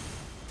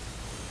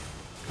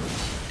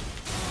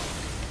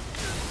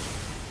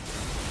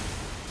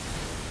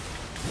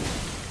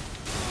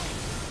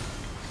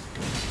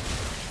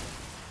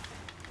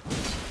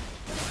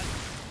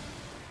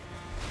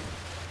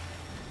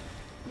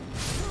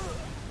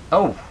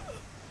 Oh,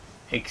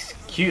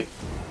 excuse.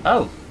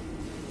 Oh,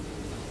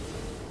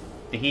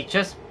 did he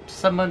just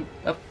summon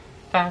a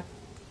fat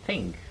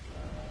thing?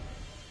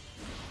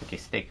 Okay,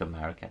 Steak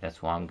America.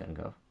 That's where I'm gonna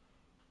go.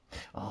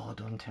 Oh,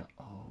 don't tell.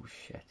 Oh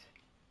shit!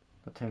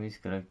 Don't tell me he's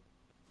gonna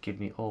give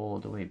me all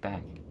the way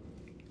back.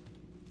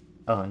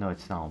 Oh no,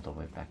 it's not all the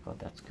way back. Oh,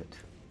 that's good.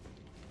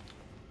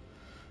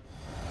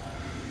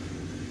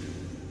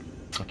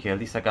 Okay, at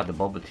least I got the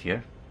bubble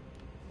here.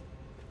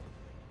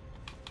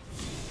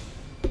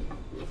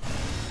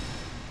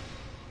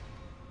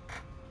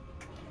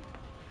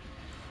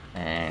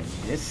 And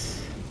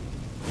this.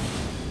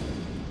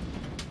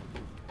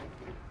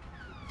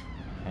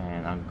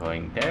 And I'm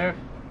going there.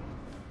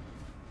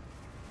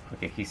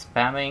 Okay, he's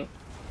spamming.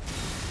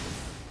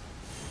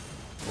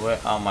 Where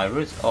are my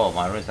roots? Oh,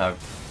 my roots are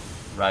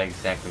right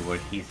exactly where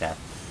he's at.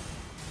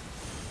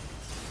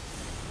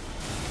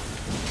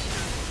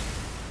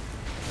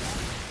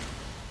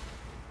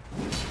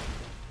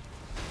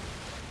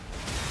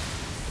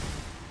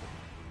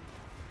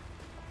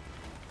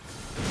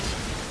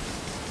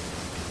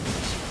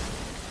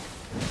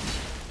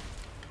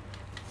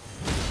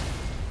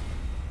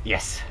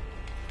 Yes.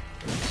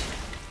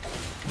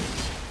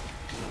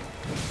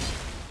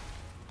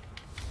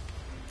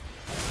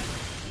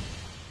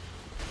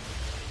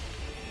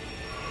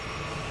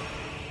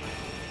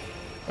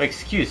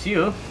 Excuse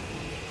you.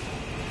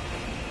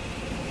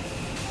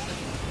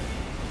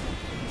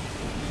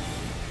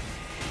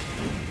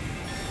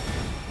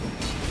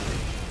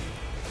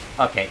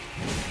 Okay.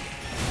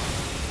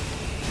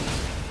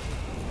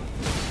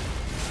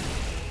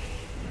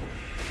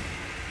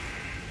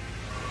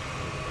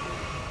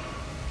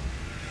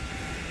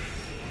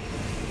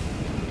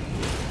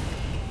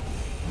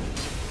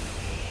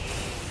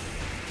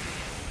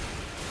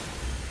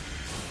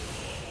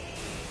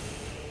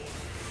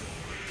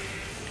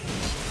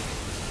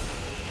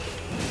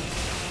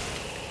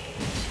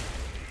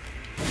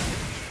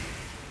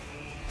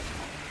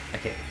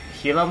 Okay,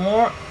 heal up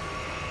more.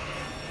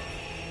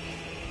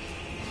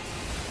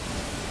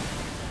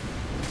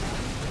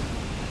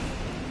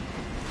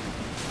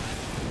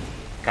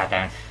 God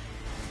damn it.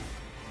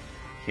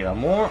 Heal up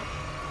more.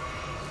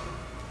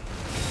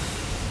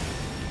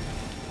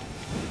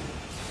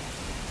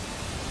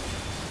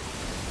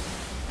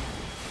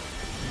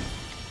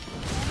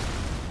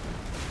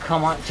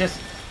 Come on, just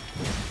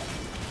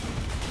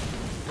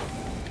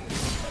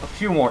a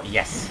few more.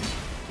 Yes.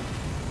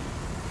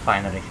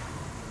 Finally.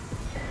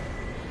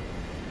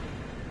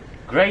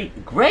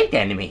 Great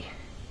enemy.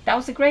 That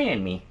was a great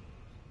enemy.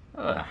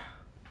 A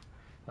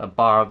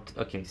barbed.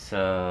 Okay,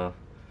 so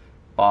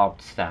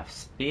barbed staff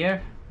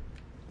spear.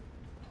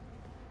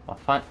 I'll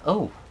find.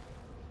 Oh.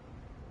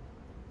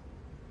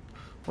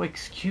 Oh,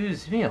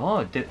 excuse me.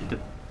 Oh, the.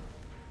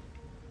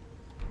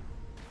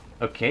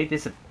 Okay,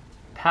 there's a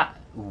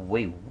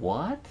Wait,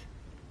 what?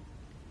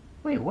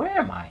 Wait, where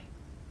am I?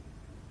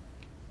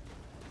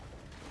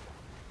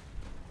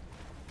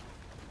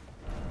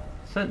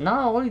 So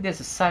not only there's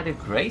a site of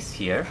grace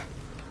here,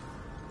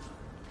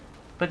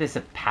 but there's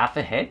a path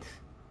ahead.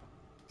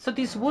 So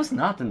this was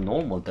not a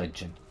normal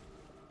dungeon.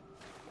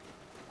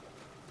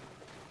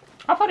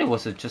 I thought it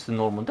was just a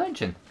normal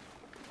dungeon.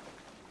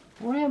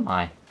 Where am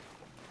I?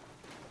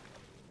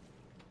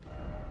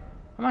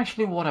 I'm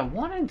actually what I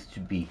wanted it to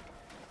be.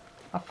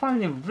 I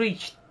finally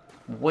reached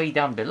way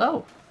down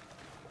below.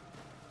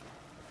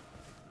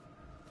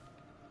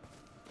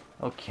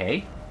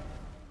 Okay.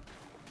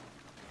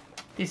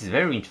 This is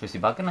very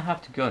interesting, but I'm gonna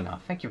have to go now.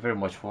 Thank you very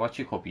much for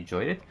watching. Hope you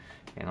enjoyed it.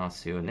 And I'll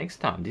see you next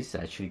time. This is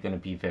actually gonna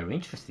be very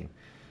interesting.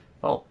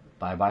 Well,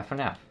 bye bye for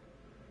now.